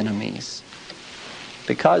my enemies,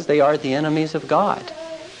 because they are the enemies of God.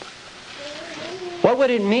 What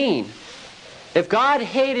would it mean if God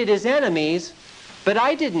hated his enemies? but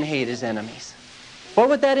I didn't hate his enemies. What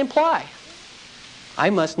would that imply? I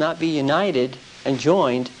must not be united and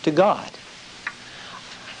joined to God.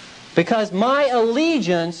 Because my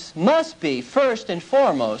allegiance must be first and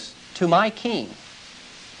foremost to my King.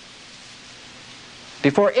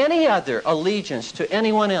 Before any other allegiance to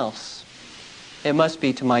anyone else, it must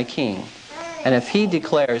be to my King. And if he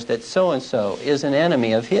declares that so-and-so is an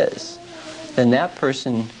enemy of his, then that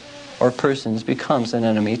person or persons becomes an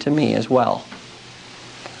enemy to me as well.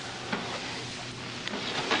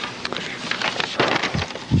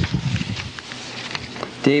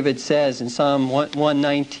 David says in Psalm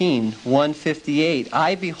 119, 158,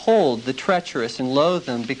 I behold the treacherous and loathe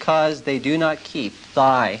them because they do not keep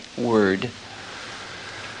thy word.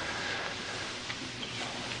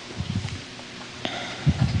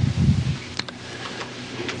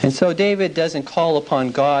 And so David doesn't call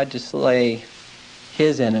upon God to slay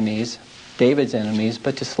his enemies, David's enemies,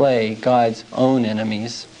 but to slay God's own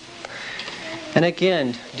enemies. And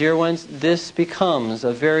again, dear ones, this becomes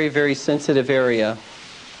a very, very sensitive area.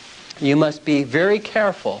 You must be very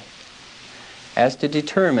careful as to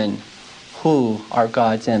determine who are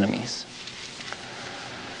God's enemies.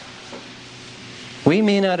 We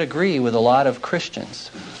may not agree with a lot of Christians,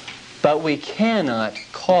 but we cannot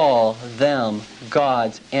call them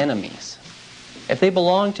God's enemies. If they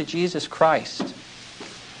belong to Jesus Christ,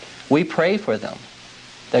 we pray for them,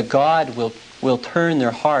 that God will turn their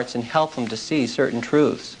hearts and help them to see certain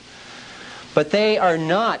truths. But they are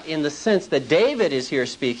not, in the sense that David is here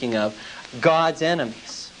speaking of, God's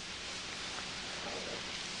enemies.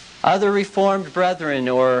 Other Reformed brethren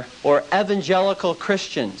or evangelical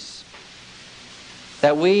Christians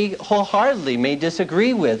that we wholeheartedly may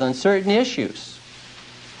disagree with on certain issues,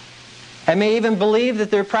 and may even believe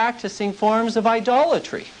that they're practicing forms of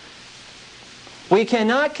idolatry. We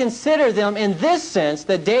cannot consider them in this sense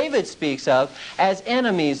that David speaks of as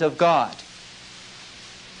enemies of God.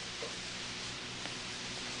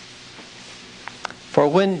 For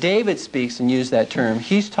when David speaks and uses that term,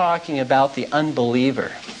 he's talking about the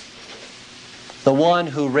unbeliever, the one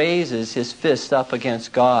who raises his fist up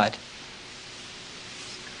against God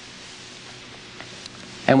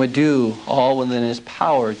and would do all within his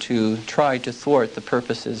power to try to thwart the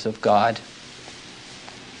purposes of God.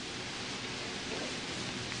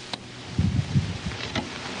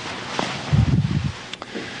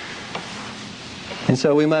 And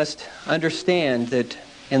so we must understand that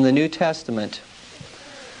in the New Testament,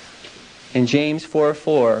 in James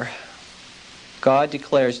 4:4, God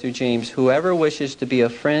declares through James, whoever wishes to be a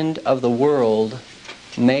friend of the world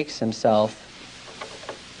makes himself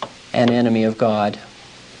an enemy of God.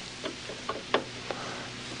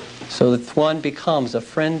 So if one becomes a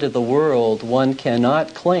friend of the world, one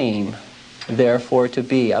cannot claim, therefore, to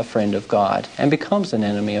be a friend of God, and becomes an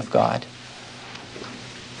enemy of God.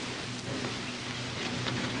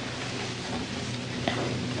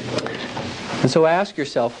 And so ask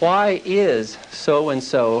yourself, why is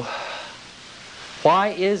so-and-so, why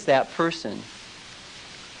is that person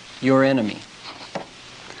your enemy?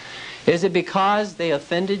 Is it because they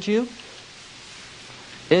offended you?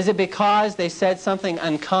 Is it because they said something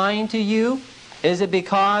unkind to you? Is it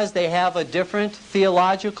because they have a different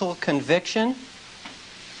theological conviction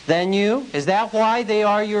than you? Is that why they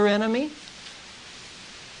are your enemy?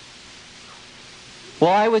 Well,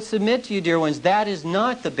 I would submit to you, dear ones, that is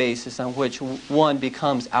not the basis on which one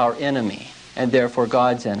becomes our enemy, and therefore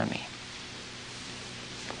God's enemy.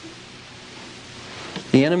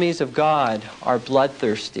 The enemies of God are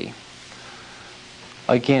bloodthirsty.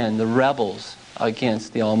 Again, the rebels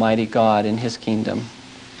against the Almighty God and His kingdom.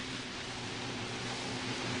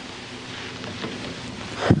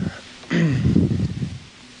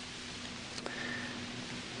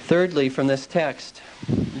 Thirdly, from this text,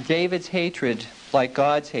 David's hatred, like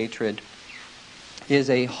God's hatred, is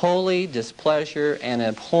a holy displeasure and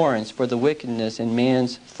abhorrence for the wickedness in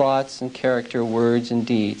man's thoughts and character, words and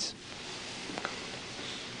deeds.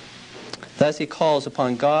 Thus he calls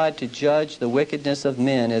upon God to judge the wickedness of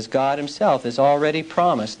men as God Himself has already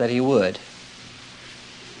promised that He would.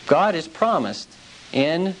 God has promised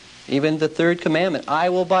in even the third commandment, I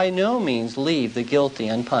will by no means leave the guilty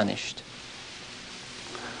unpunished.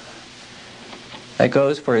 That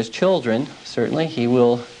goes for His children. Certainly He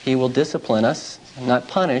will discipline us, not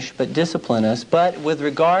punish, but discipline us. But with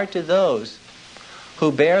regard to those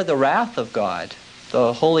who bear the wrath of God,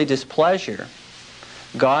 the holy displeasure,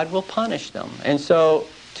 God will punish them. And so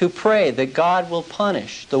to pray that God will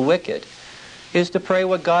punish the wicked is to pray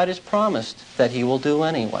what God has promised that He will do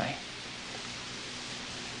anyway.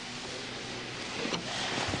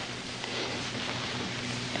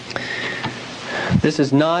 This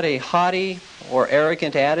is not a haughty or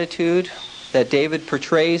arrogant attitude that David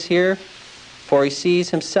portrays here, for he sees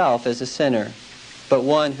himself as a sinner, but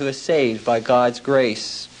one who is saved by God's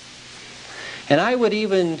grace. And I would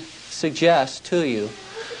even suggest to you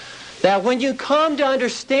that when you come to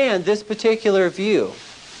understand this particular view,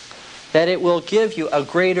 that it will give you a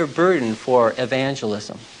greater burden for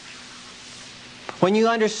evangelism. When you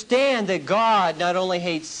understand that God not only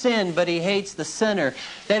hates sin, but He hates the sinner,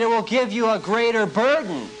 that it will give you a greater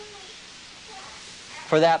burden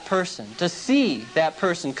for that person, to see that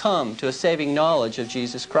person come to a saving knowledge of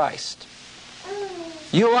Jesus Christ.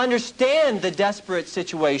 You'll understand the desperate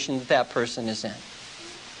situation that that person is in.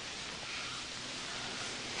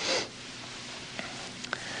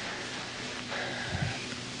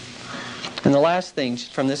 And the last thing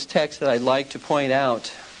from this text that I'd like to point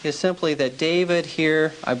out is simply that David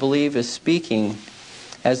here, I believe, is speaking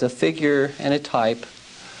as a figure and a type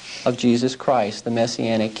of Jesus Christ, the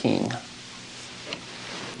Messianic King.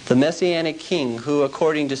 The Messianic King who,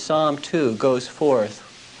 according to Psalm 2, goes forth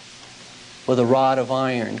with a rod of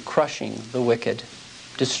iron, crushing the wicked,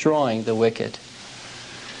 destroying the wicked.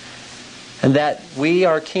 And that we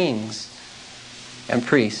are kings and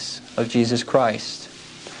priests of Jesus Christ.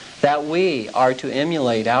 That we are to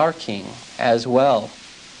emulate our King as well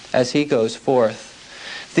as He goes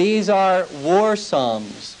forth. These are war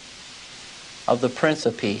psalms of the Prince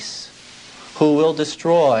of Peace, who will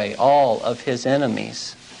destroy all of His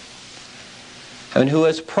enemies, and who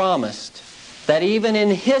has promised that even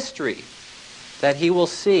in history that He will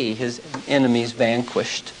see His enemies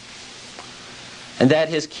vanquished, and that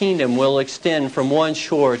His kingdom will extend from one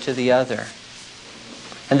shore to the other,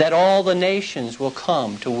 and that all the nations will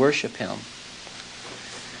come to worship Him.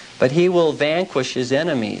 But He will vanquish His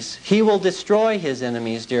enemies. He will destroy His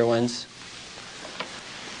enemies, dear ones.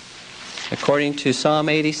 According to Psalm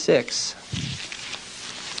 86,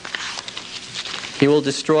 He will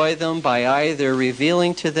destroy them by either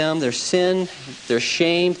revealing to them their sin, their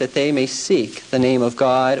shame, that they may seek the name of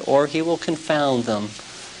God, or He will confound them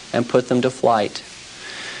and put them to flight.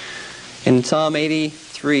 In Psalm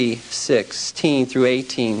 83, 16 through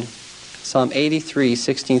 18, Psalm 83,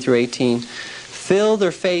 16 through 18, fill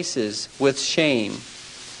their faces with shame,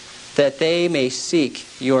 that they may seek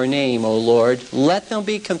your name, O Lord. Let them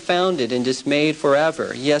be confounded and dismayed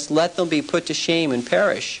forever. Yes, let them be put to shame and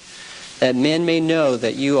perish, that men may know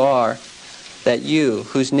that you,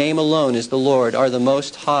 whose name alone is the Lord, are the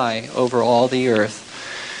Most High over all the earth.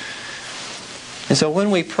 And so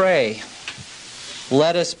when we pray,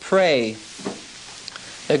 let us pray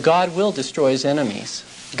that God will destroy His enemies.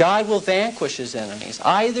 God will vanquish His enemies,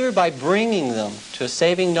 either by bringing them to a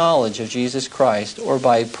saving knowledge of Jesus Christ or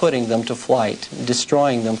by putting them to flight,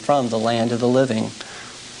 destroying them from the land of the living.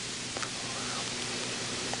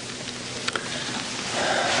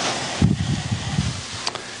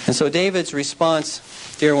 And so David's response,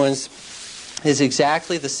 dear ones, is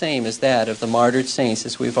exactly the same as that of the martyred saints,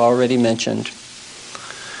 as we've already mentioned,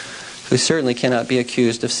 who certainly cannot be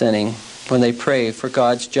accused of sinning when they pray for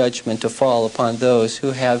God's judgment to fall upon those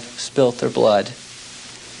who have spilt their blood.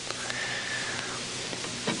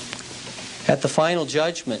 At the final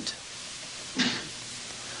judgment,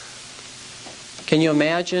 can you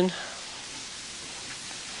imagine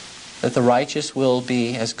that the righteous will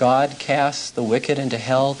be, as God casts the wicked into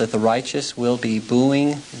hell, that the righteous will be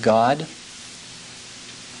booing God?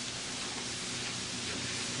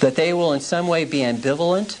 That they will in some way be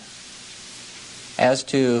ambivalent as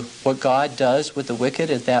to what God does with the wicked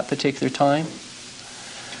at that particular time?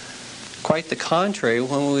 Quite the contrary,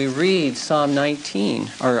 when we read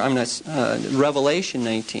Revelation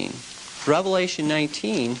 19. Revelation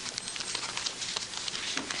 19,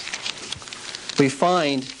 we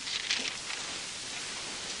find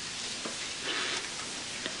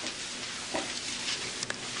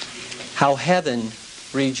how heaven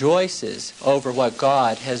rejoices over what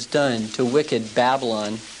God has done to wicked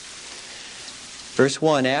Babylon. Verse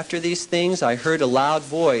 1, after these things I heard a loud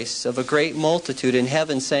voice of a great multitude in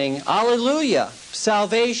heaven saying, Alleluia!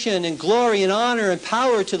 Salvation and glory and honor and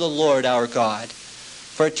power to the Lord our God.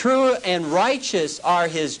 For true and righteous are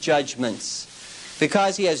His judgments,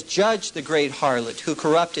 because He has judged the great harlot who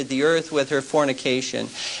corrupted the earth with her fornication,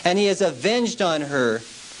 and He has avenged on her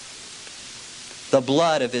the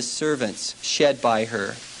blood of His servants shed by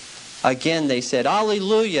her. Again they said,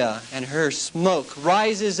 Alleluia! And her smoke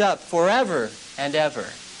rises up forever and ever.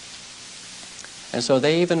 And so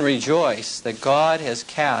they even rejoice that God has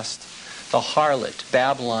cast the harlot,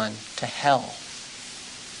 Babylon, to hell.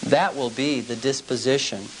 That will be the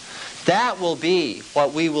disposition. That will be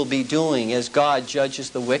what we will be doing as God judges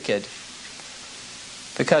the wicked.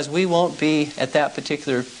 Because we won't be, at that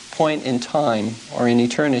particular point in time or in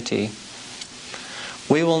eternity,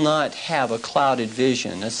 we will not have a clouded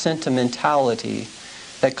vision, a sentimentality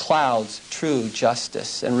that clouds true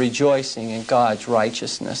justice and rejoicing in God's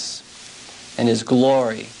righteousness and His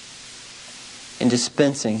glory in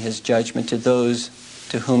dispensing His judgment to those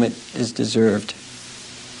to whom it is deserved.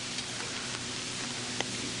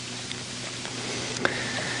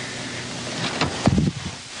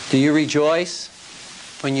 Do you rejoice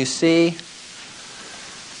when you see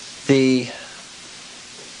the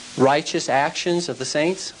righteous actions of the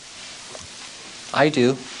saints? I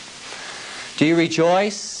do. Do you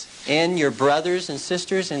rejoice in your brothers and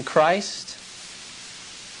sisters in Christ?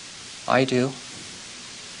 I do.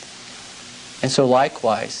 And so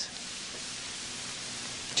likewise,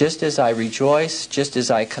 just as I rejoice, just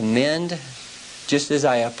as I commend, just as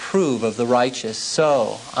I approve of the righteous,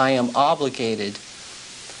 so I am obligated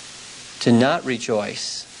to not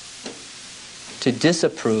rejoice, to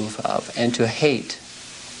disapprove of, and to hate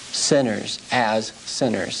sinners as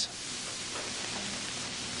sinners.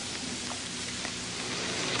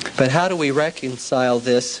 But how do we reconcile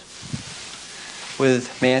this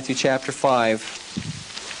with Matthew chapter 5?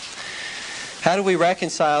 How do we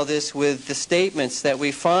reconcile this with the statements that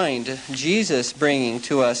we find Jesus bringing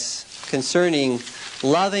to us concerning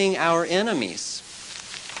loving our enemies?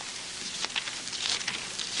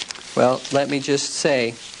 Well, let me just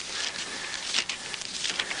say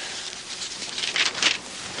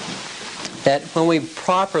that when we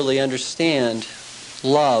properly understand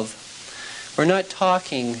love, we're not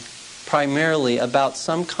talking primarily about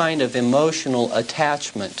some kind of emotional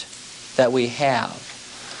attachment that we have,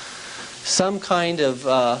 some kind of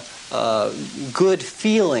good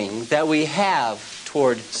feeling that we have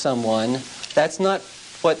toward someone. That's not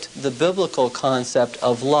what the biblical concept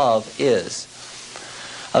of love is.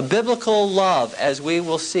 A biblical love, as we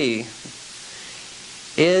will see,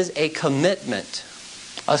 is a commitment,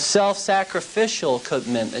 a self-sacrificial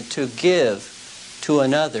commitment to give to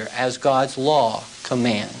another as God's law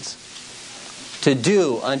commands, to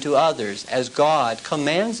do unto others as God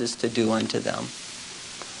commands us to do unto them.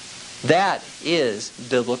 That is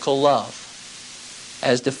biblical love,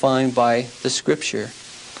 as defined by the Scripture.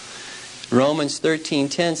 Romans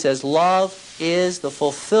 13:10 says, love is the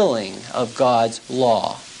fulfilling of God's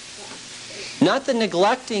law. Not the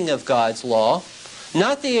neglecting of God's law,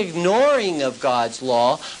 not the ignoring of God's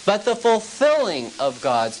law, but the fulfilling of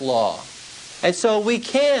God's law. And so we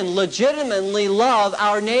can legitimately love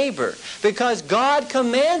our neighbor because God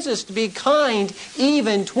commands us to be kind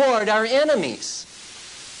even toward our enemies.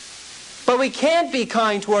 But we can't be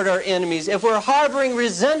kind toward our enemies if we're harboring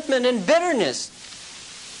resentment and bitterness.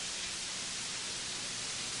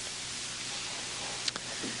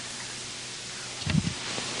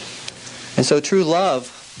 And so true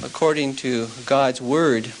love, according to God's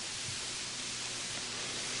Word,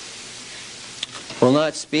 will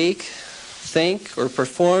not speak, think, or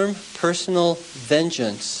perform personal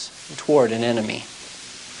vengeance toward an enemy.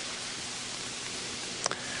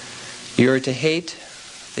 You're to hate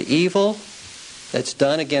the evil that's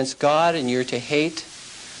done against God, and you're to hate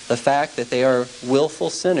the fact that they are willful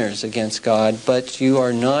sinners against God, but you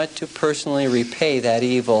are not to personally repay that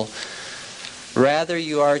evil. Rather,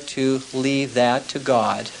 you are to leave that to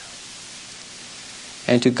God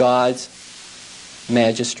and to God's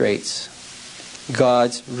magistrates,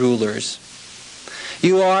 God's rulers.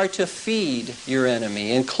 You are to feed your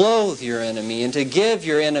enemy and clothe your enemy and to give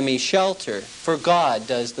your enemy shelter, for God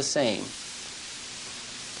does the same.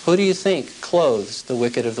 Who do you think clothes the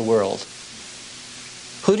wicked of the world?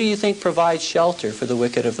 Who do you think provides shelter for the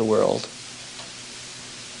wicked of the world?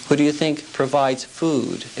 Who do you think provides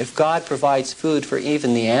food? If God provides food for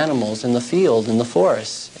even the animals in the field, in the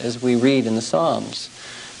forest, as we read in the Psalms,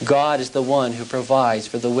 God is the one who provides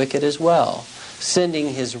for the wicked as well, sending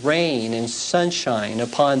His rain and sunshine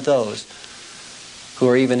upon those who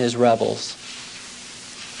are even His rebels.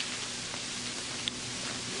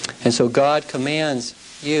 And so God commands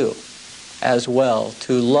you as well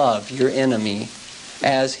to love your enemy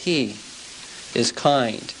as He is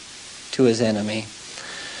kind to His enemy.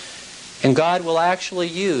 And God will actually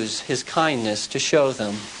use His kindness to show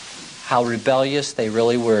them how rebellious they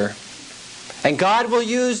really were. And God will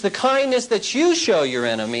use the kindness that you show your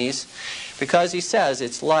enemies, because He says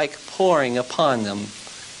it's like pouring upon them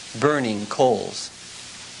burning coals.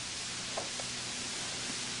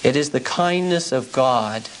 It is the kindness of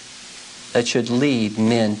God that should lead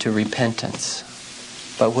men to repentance.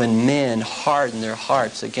 But when men harden their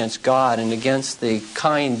hearts against God and against the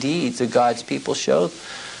kind deeds that God's people show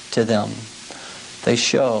to them, they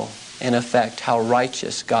show, in effect, how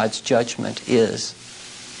righteous God's judgment is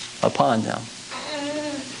upon them.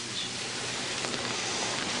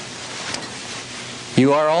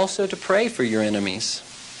 You are also to pray for your enemies,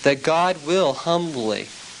 that God will humbly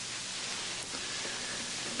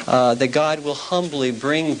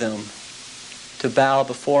bring them to bow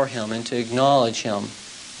before Him and to acknowledge Him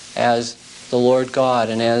as the Lord God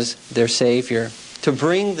and as their Savior, to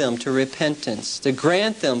bring them to repentance, to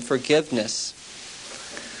grant them forgiveness.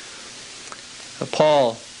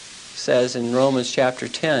 Paul says in Romans chapter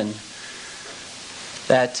 10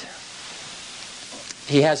 that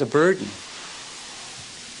he has a burden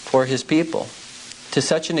for his people to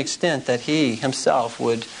such an extent that he himself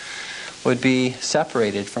would be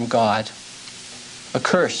separated from God,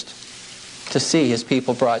 accursed to see his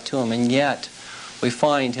people brought to him. And yet we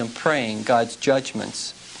find him praying God's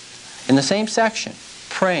judgments in the same section,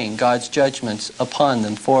 praying God's judgments upon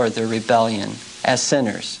them for their rebellion as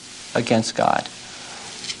sinners against God.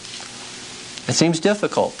 It seems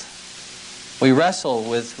difficult. We wrestle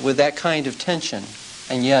with that kind of tension,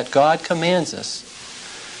 and yet God commands us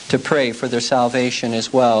to pray for their salvation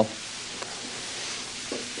as well.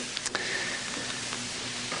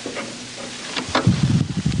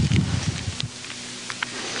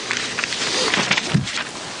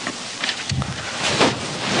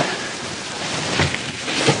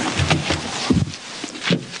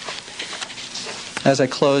 As I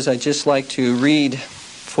close, I'd just like to read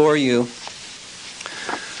for you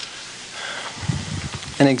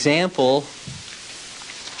an example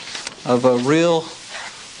of a real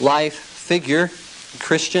life figure,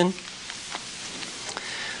 Christian,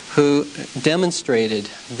 who demonstrated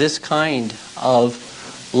this kind of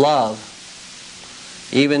love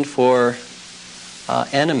even for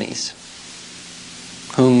enemies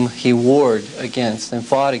whom he warred against and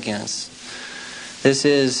fought against. This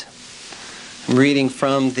is reading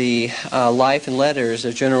from the life and letters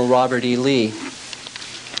of General Robert E. Lee.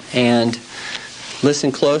 And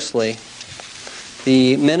listen closely.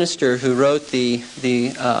 The minister who wrote the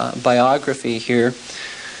biography here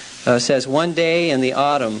says, "One day in the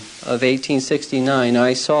autumn of 1869,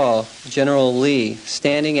 I saw General Lee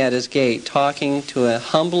standing at his gate talking to a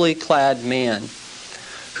humbly clad man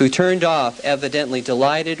who turned off, evidently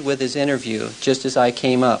delighted with his interview, just as I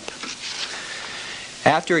came up.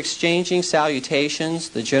 After exchanging salutations,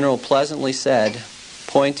 the general pleasantly said,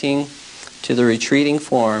 pointing to the retreating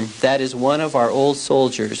form, 'That is one of our old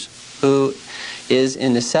soldiers who is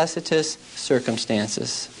in necessitous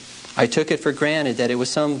circumstances.' I took it for granted that it was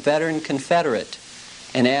some veteran Confederate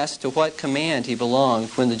and asked to what command he belonged,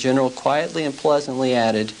 when the general quietly and pleasantly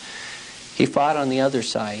added, 'He fought on the other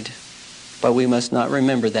side, but we must not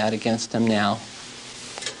remember that against him now.'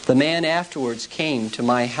 The man afterwards came to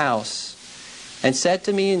my house and said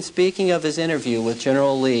to me in speaking of his interview with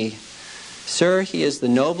General Lee, 'Sir, he is the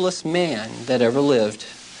noblest man that ever lived.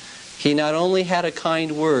 He not only had a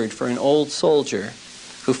kind word for an old soldier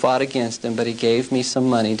who fought against him, but he gave me some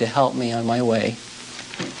money to help me on my way.'"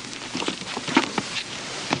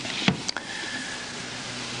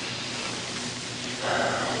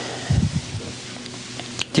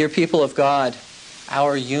 Dear people of God,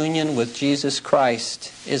 our union with Jesus Christ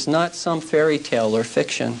is not some fairy tale or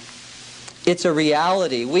fiction. It's a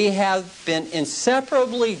reality. We have been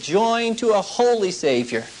inseparably joined to a holy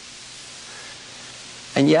Savior.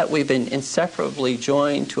 And yet we've been inseparably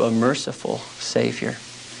joined to a merciful Savior.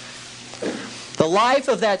 The life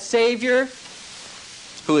of that Savior,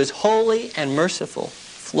 who is holy and merciful,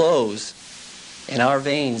 flows in our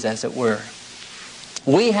veins, as it were.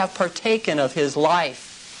 We have partaken of His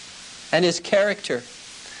life and His character.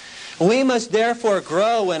 We must therefore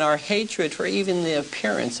grow in our hatred for even the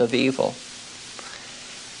appearance of evil.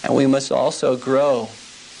 And we must also grow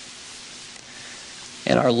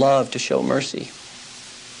in our love to show mercy,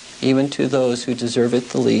 even to those who deserve it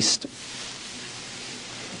the least.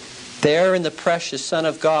 There in the precious Son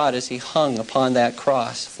of God, as He hung upon that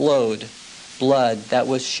cross, flowed blood that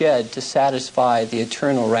was shed to satisfy the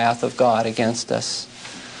eternal wrath of God against us.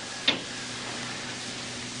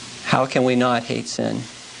 How can we not hate sin?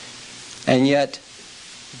 And yet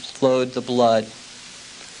flowed the blood,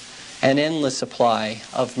 an endless supply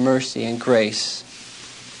of mercy and grace.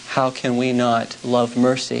 How can we not love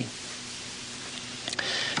mercy?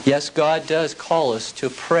 Yes, God does call us to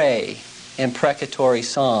pray imprecatory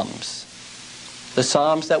psalms, the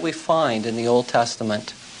psalms that we find in the Old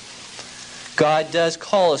Testament. God does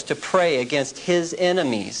call us to pray against His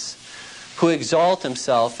enemies who exalt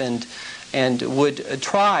Himself and would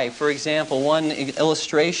try, for example, one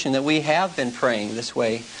illustration that we have been praying this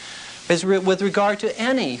way is with regard to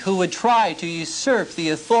any who would try to usurp the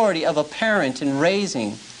authority of a parent in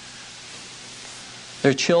raising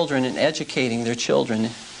their children and educating their children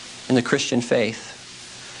in the Christian faith,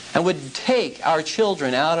 and would take our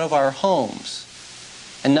children out of our homes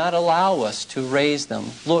and not allow us to raise them.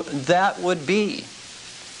 Lord, that would be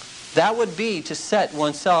to set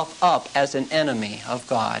oneself up as an enemy of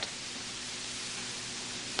God.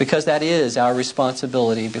 Because that is our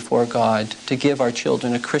responsibility before God, to give our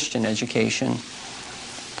children a Christian education.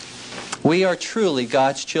 We are truly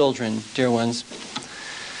God's children, dear ones,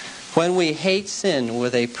 when we hate sin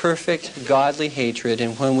with a perfect godly hatred,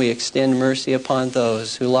 and when we extend mercy upon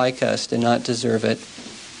those who, like us, do not deserve it.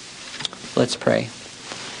 Let's pray.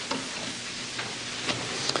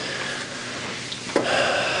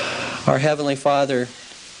 Our Heavenly Father,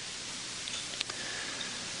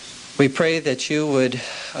 we pray that you would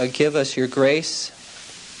give us your grace,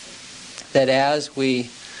 that as we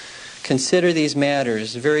consider these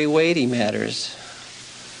matters, very weighty matters,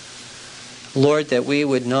 Lord, that we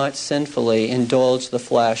would not sinfully indulge the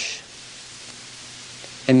flesh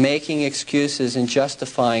in making excuses and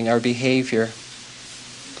justifying our behavior,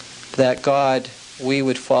 that, God, we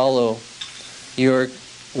would follow your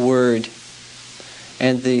word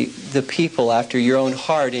and the people after your own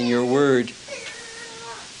heart in your word,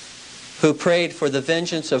 who prayed for the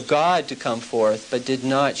vengeance of God to come forth, but did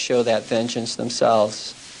not show that vengeance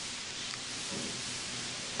themselves.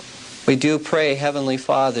 We do pray, Heavenly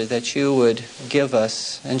Father, that you would give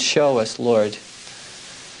us and show us, Lord,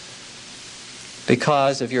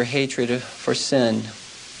 because of your hatred for sin,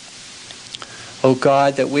 O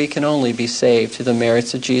God, that we can only be saved through the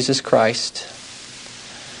merits of Jesus Christ.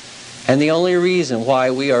 And the only reason why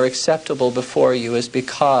we are acceptable before you is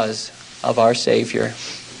because of our Savior.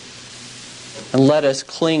 And let us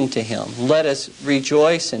cling to him. Let us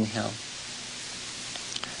rejoice in him.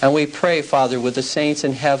 And we pray, Father, with the saints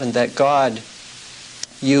in heaven, that God,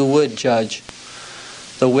 you would judge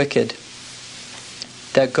the wicked.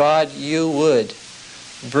 That God, you would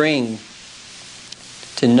bring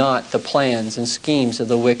to naught the plans and schemes of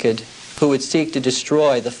the wicked, who would seek to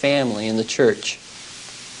destroy the family and the church.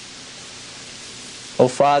 Oh,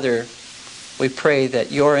 Father, we pray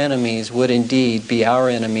that your enemies would indeed be our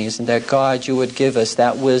enemies, and that, God, you would give us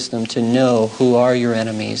that wisdom to know who are your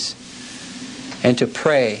enemies, and to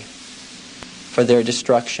pray for their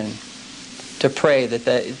destruction, to pray that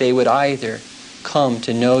they would either come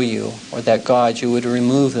to know you, or that, God, you would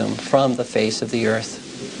remove them from the face of the earth.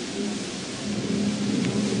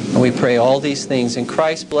 And we pray all these things in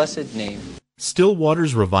Christ's blessed name. Still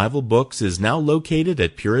Waters Revival Books is now located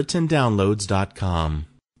at PuritanDownloads.com.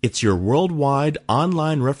 It's your worldwide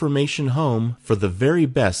online Reformation home for the very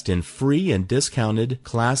best in free and discounted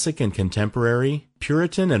classic and contemporary,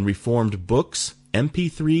 Puritan and Reformed books,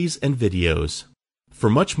 MP3s, and videos. For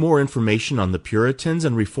much more information on the Puritans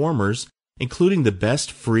and Reformers, including the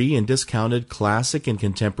best free and discounted classic and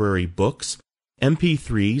contemporary books,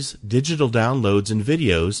 MP3s, digital downloads, and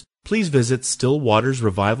videos, please visit Still Waters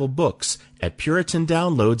Revival Books at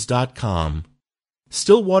PuritanDownloads.com.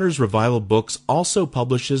 Still Waters Revival Books also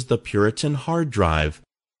publishes the Puritan Hard Drive,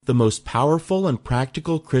 the most powerful and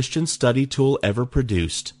practical Christian study tool ever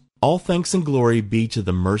produced. All thanks and glory be to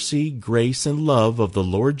the mercy, grace, and love of the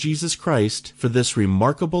Lord Jesus Christ for this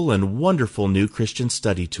remarkable and wonderful new Christian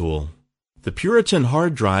study tool. The Puritan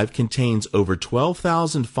Hard Drive contains over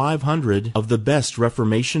 12,500 of the best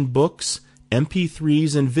Reformation books,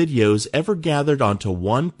 MP3s, and videos ever gathered onto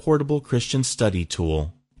one portable Christian study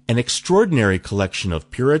tool. An extraordinary collection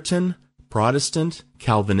of Puritan, Protestant,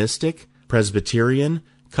 Calvinistic, Presbyterian,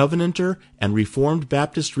 Covenanter, and Reformed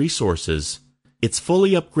Baptist resources. It's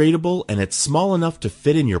fully upgradable, and it's small enough to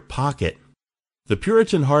fit in your pocket. The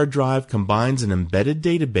Puritan Hard Drive combines an embedded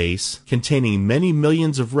database containing many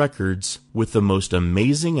millions of records with the most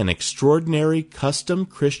amazing and extraordinary custom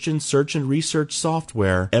Christian search and research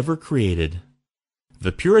software ever created.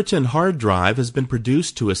 The Puritan Hard Drive has been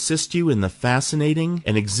produced to assist you in the fascinating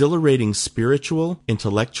and exhilarating spiritual,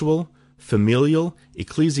 intellectual, familial,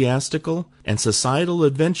 ecclesiastical, and societal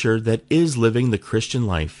adventure that is living the Christian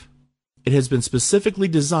life. It has been specifically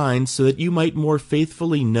designed so that you might more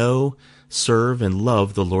faithfully know, serve, and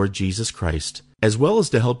love the Lord Jesus Christ, as well as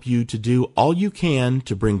to help you to do all you can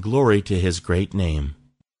to bring glory to His great name.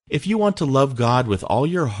 If you want to love God with all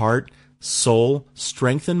your heart, soul,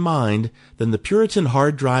 strength, and mind, then the Puritan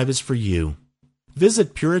Hard Drive is for you.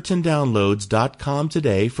 Visit PuritanDownloads.com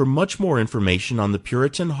today for much more information on the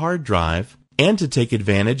Puritan Hard Drive, and to take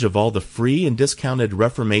advantage of all the free and discounted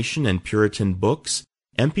Reformation and Puritan books,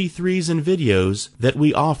 MP3s, and videos that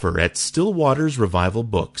we offer at Still Waters Revival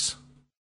Books.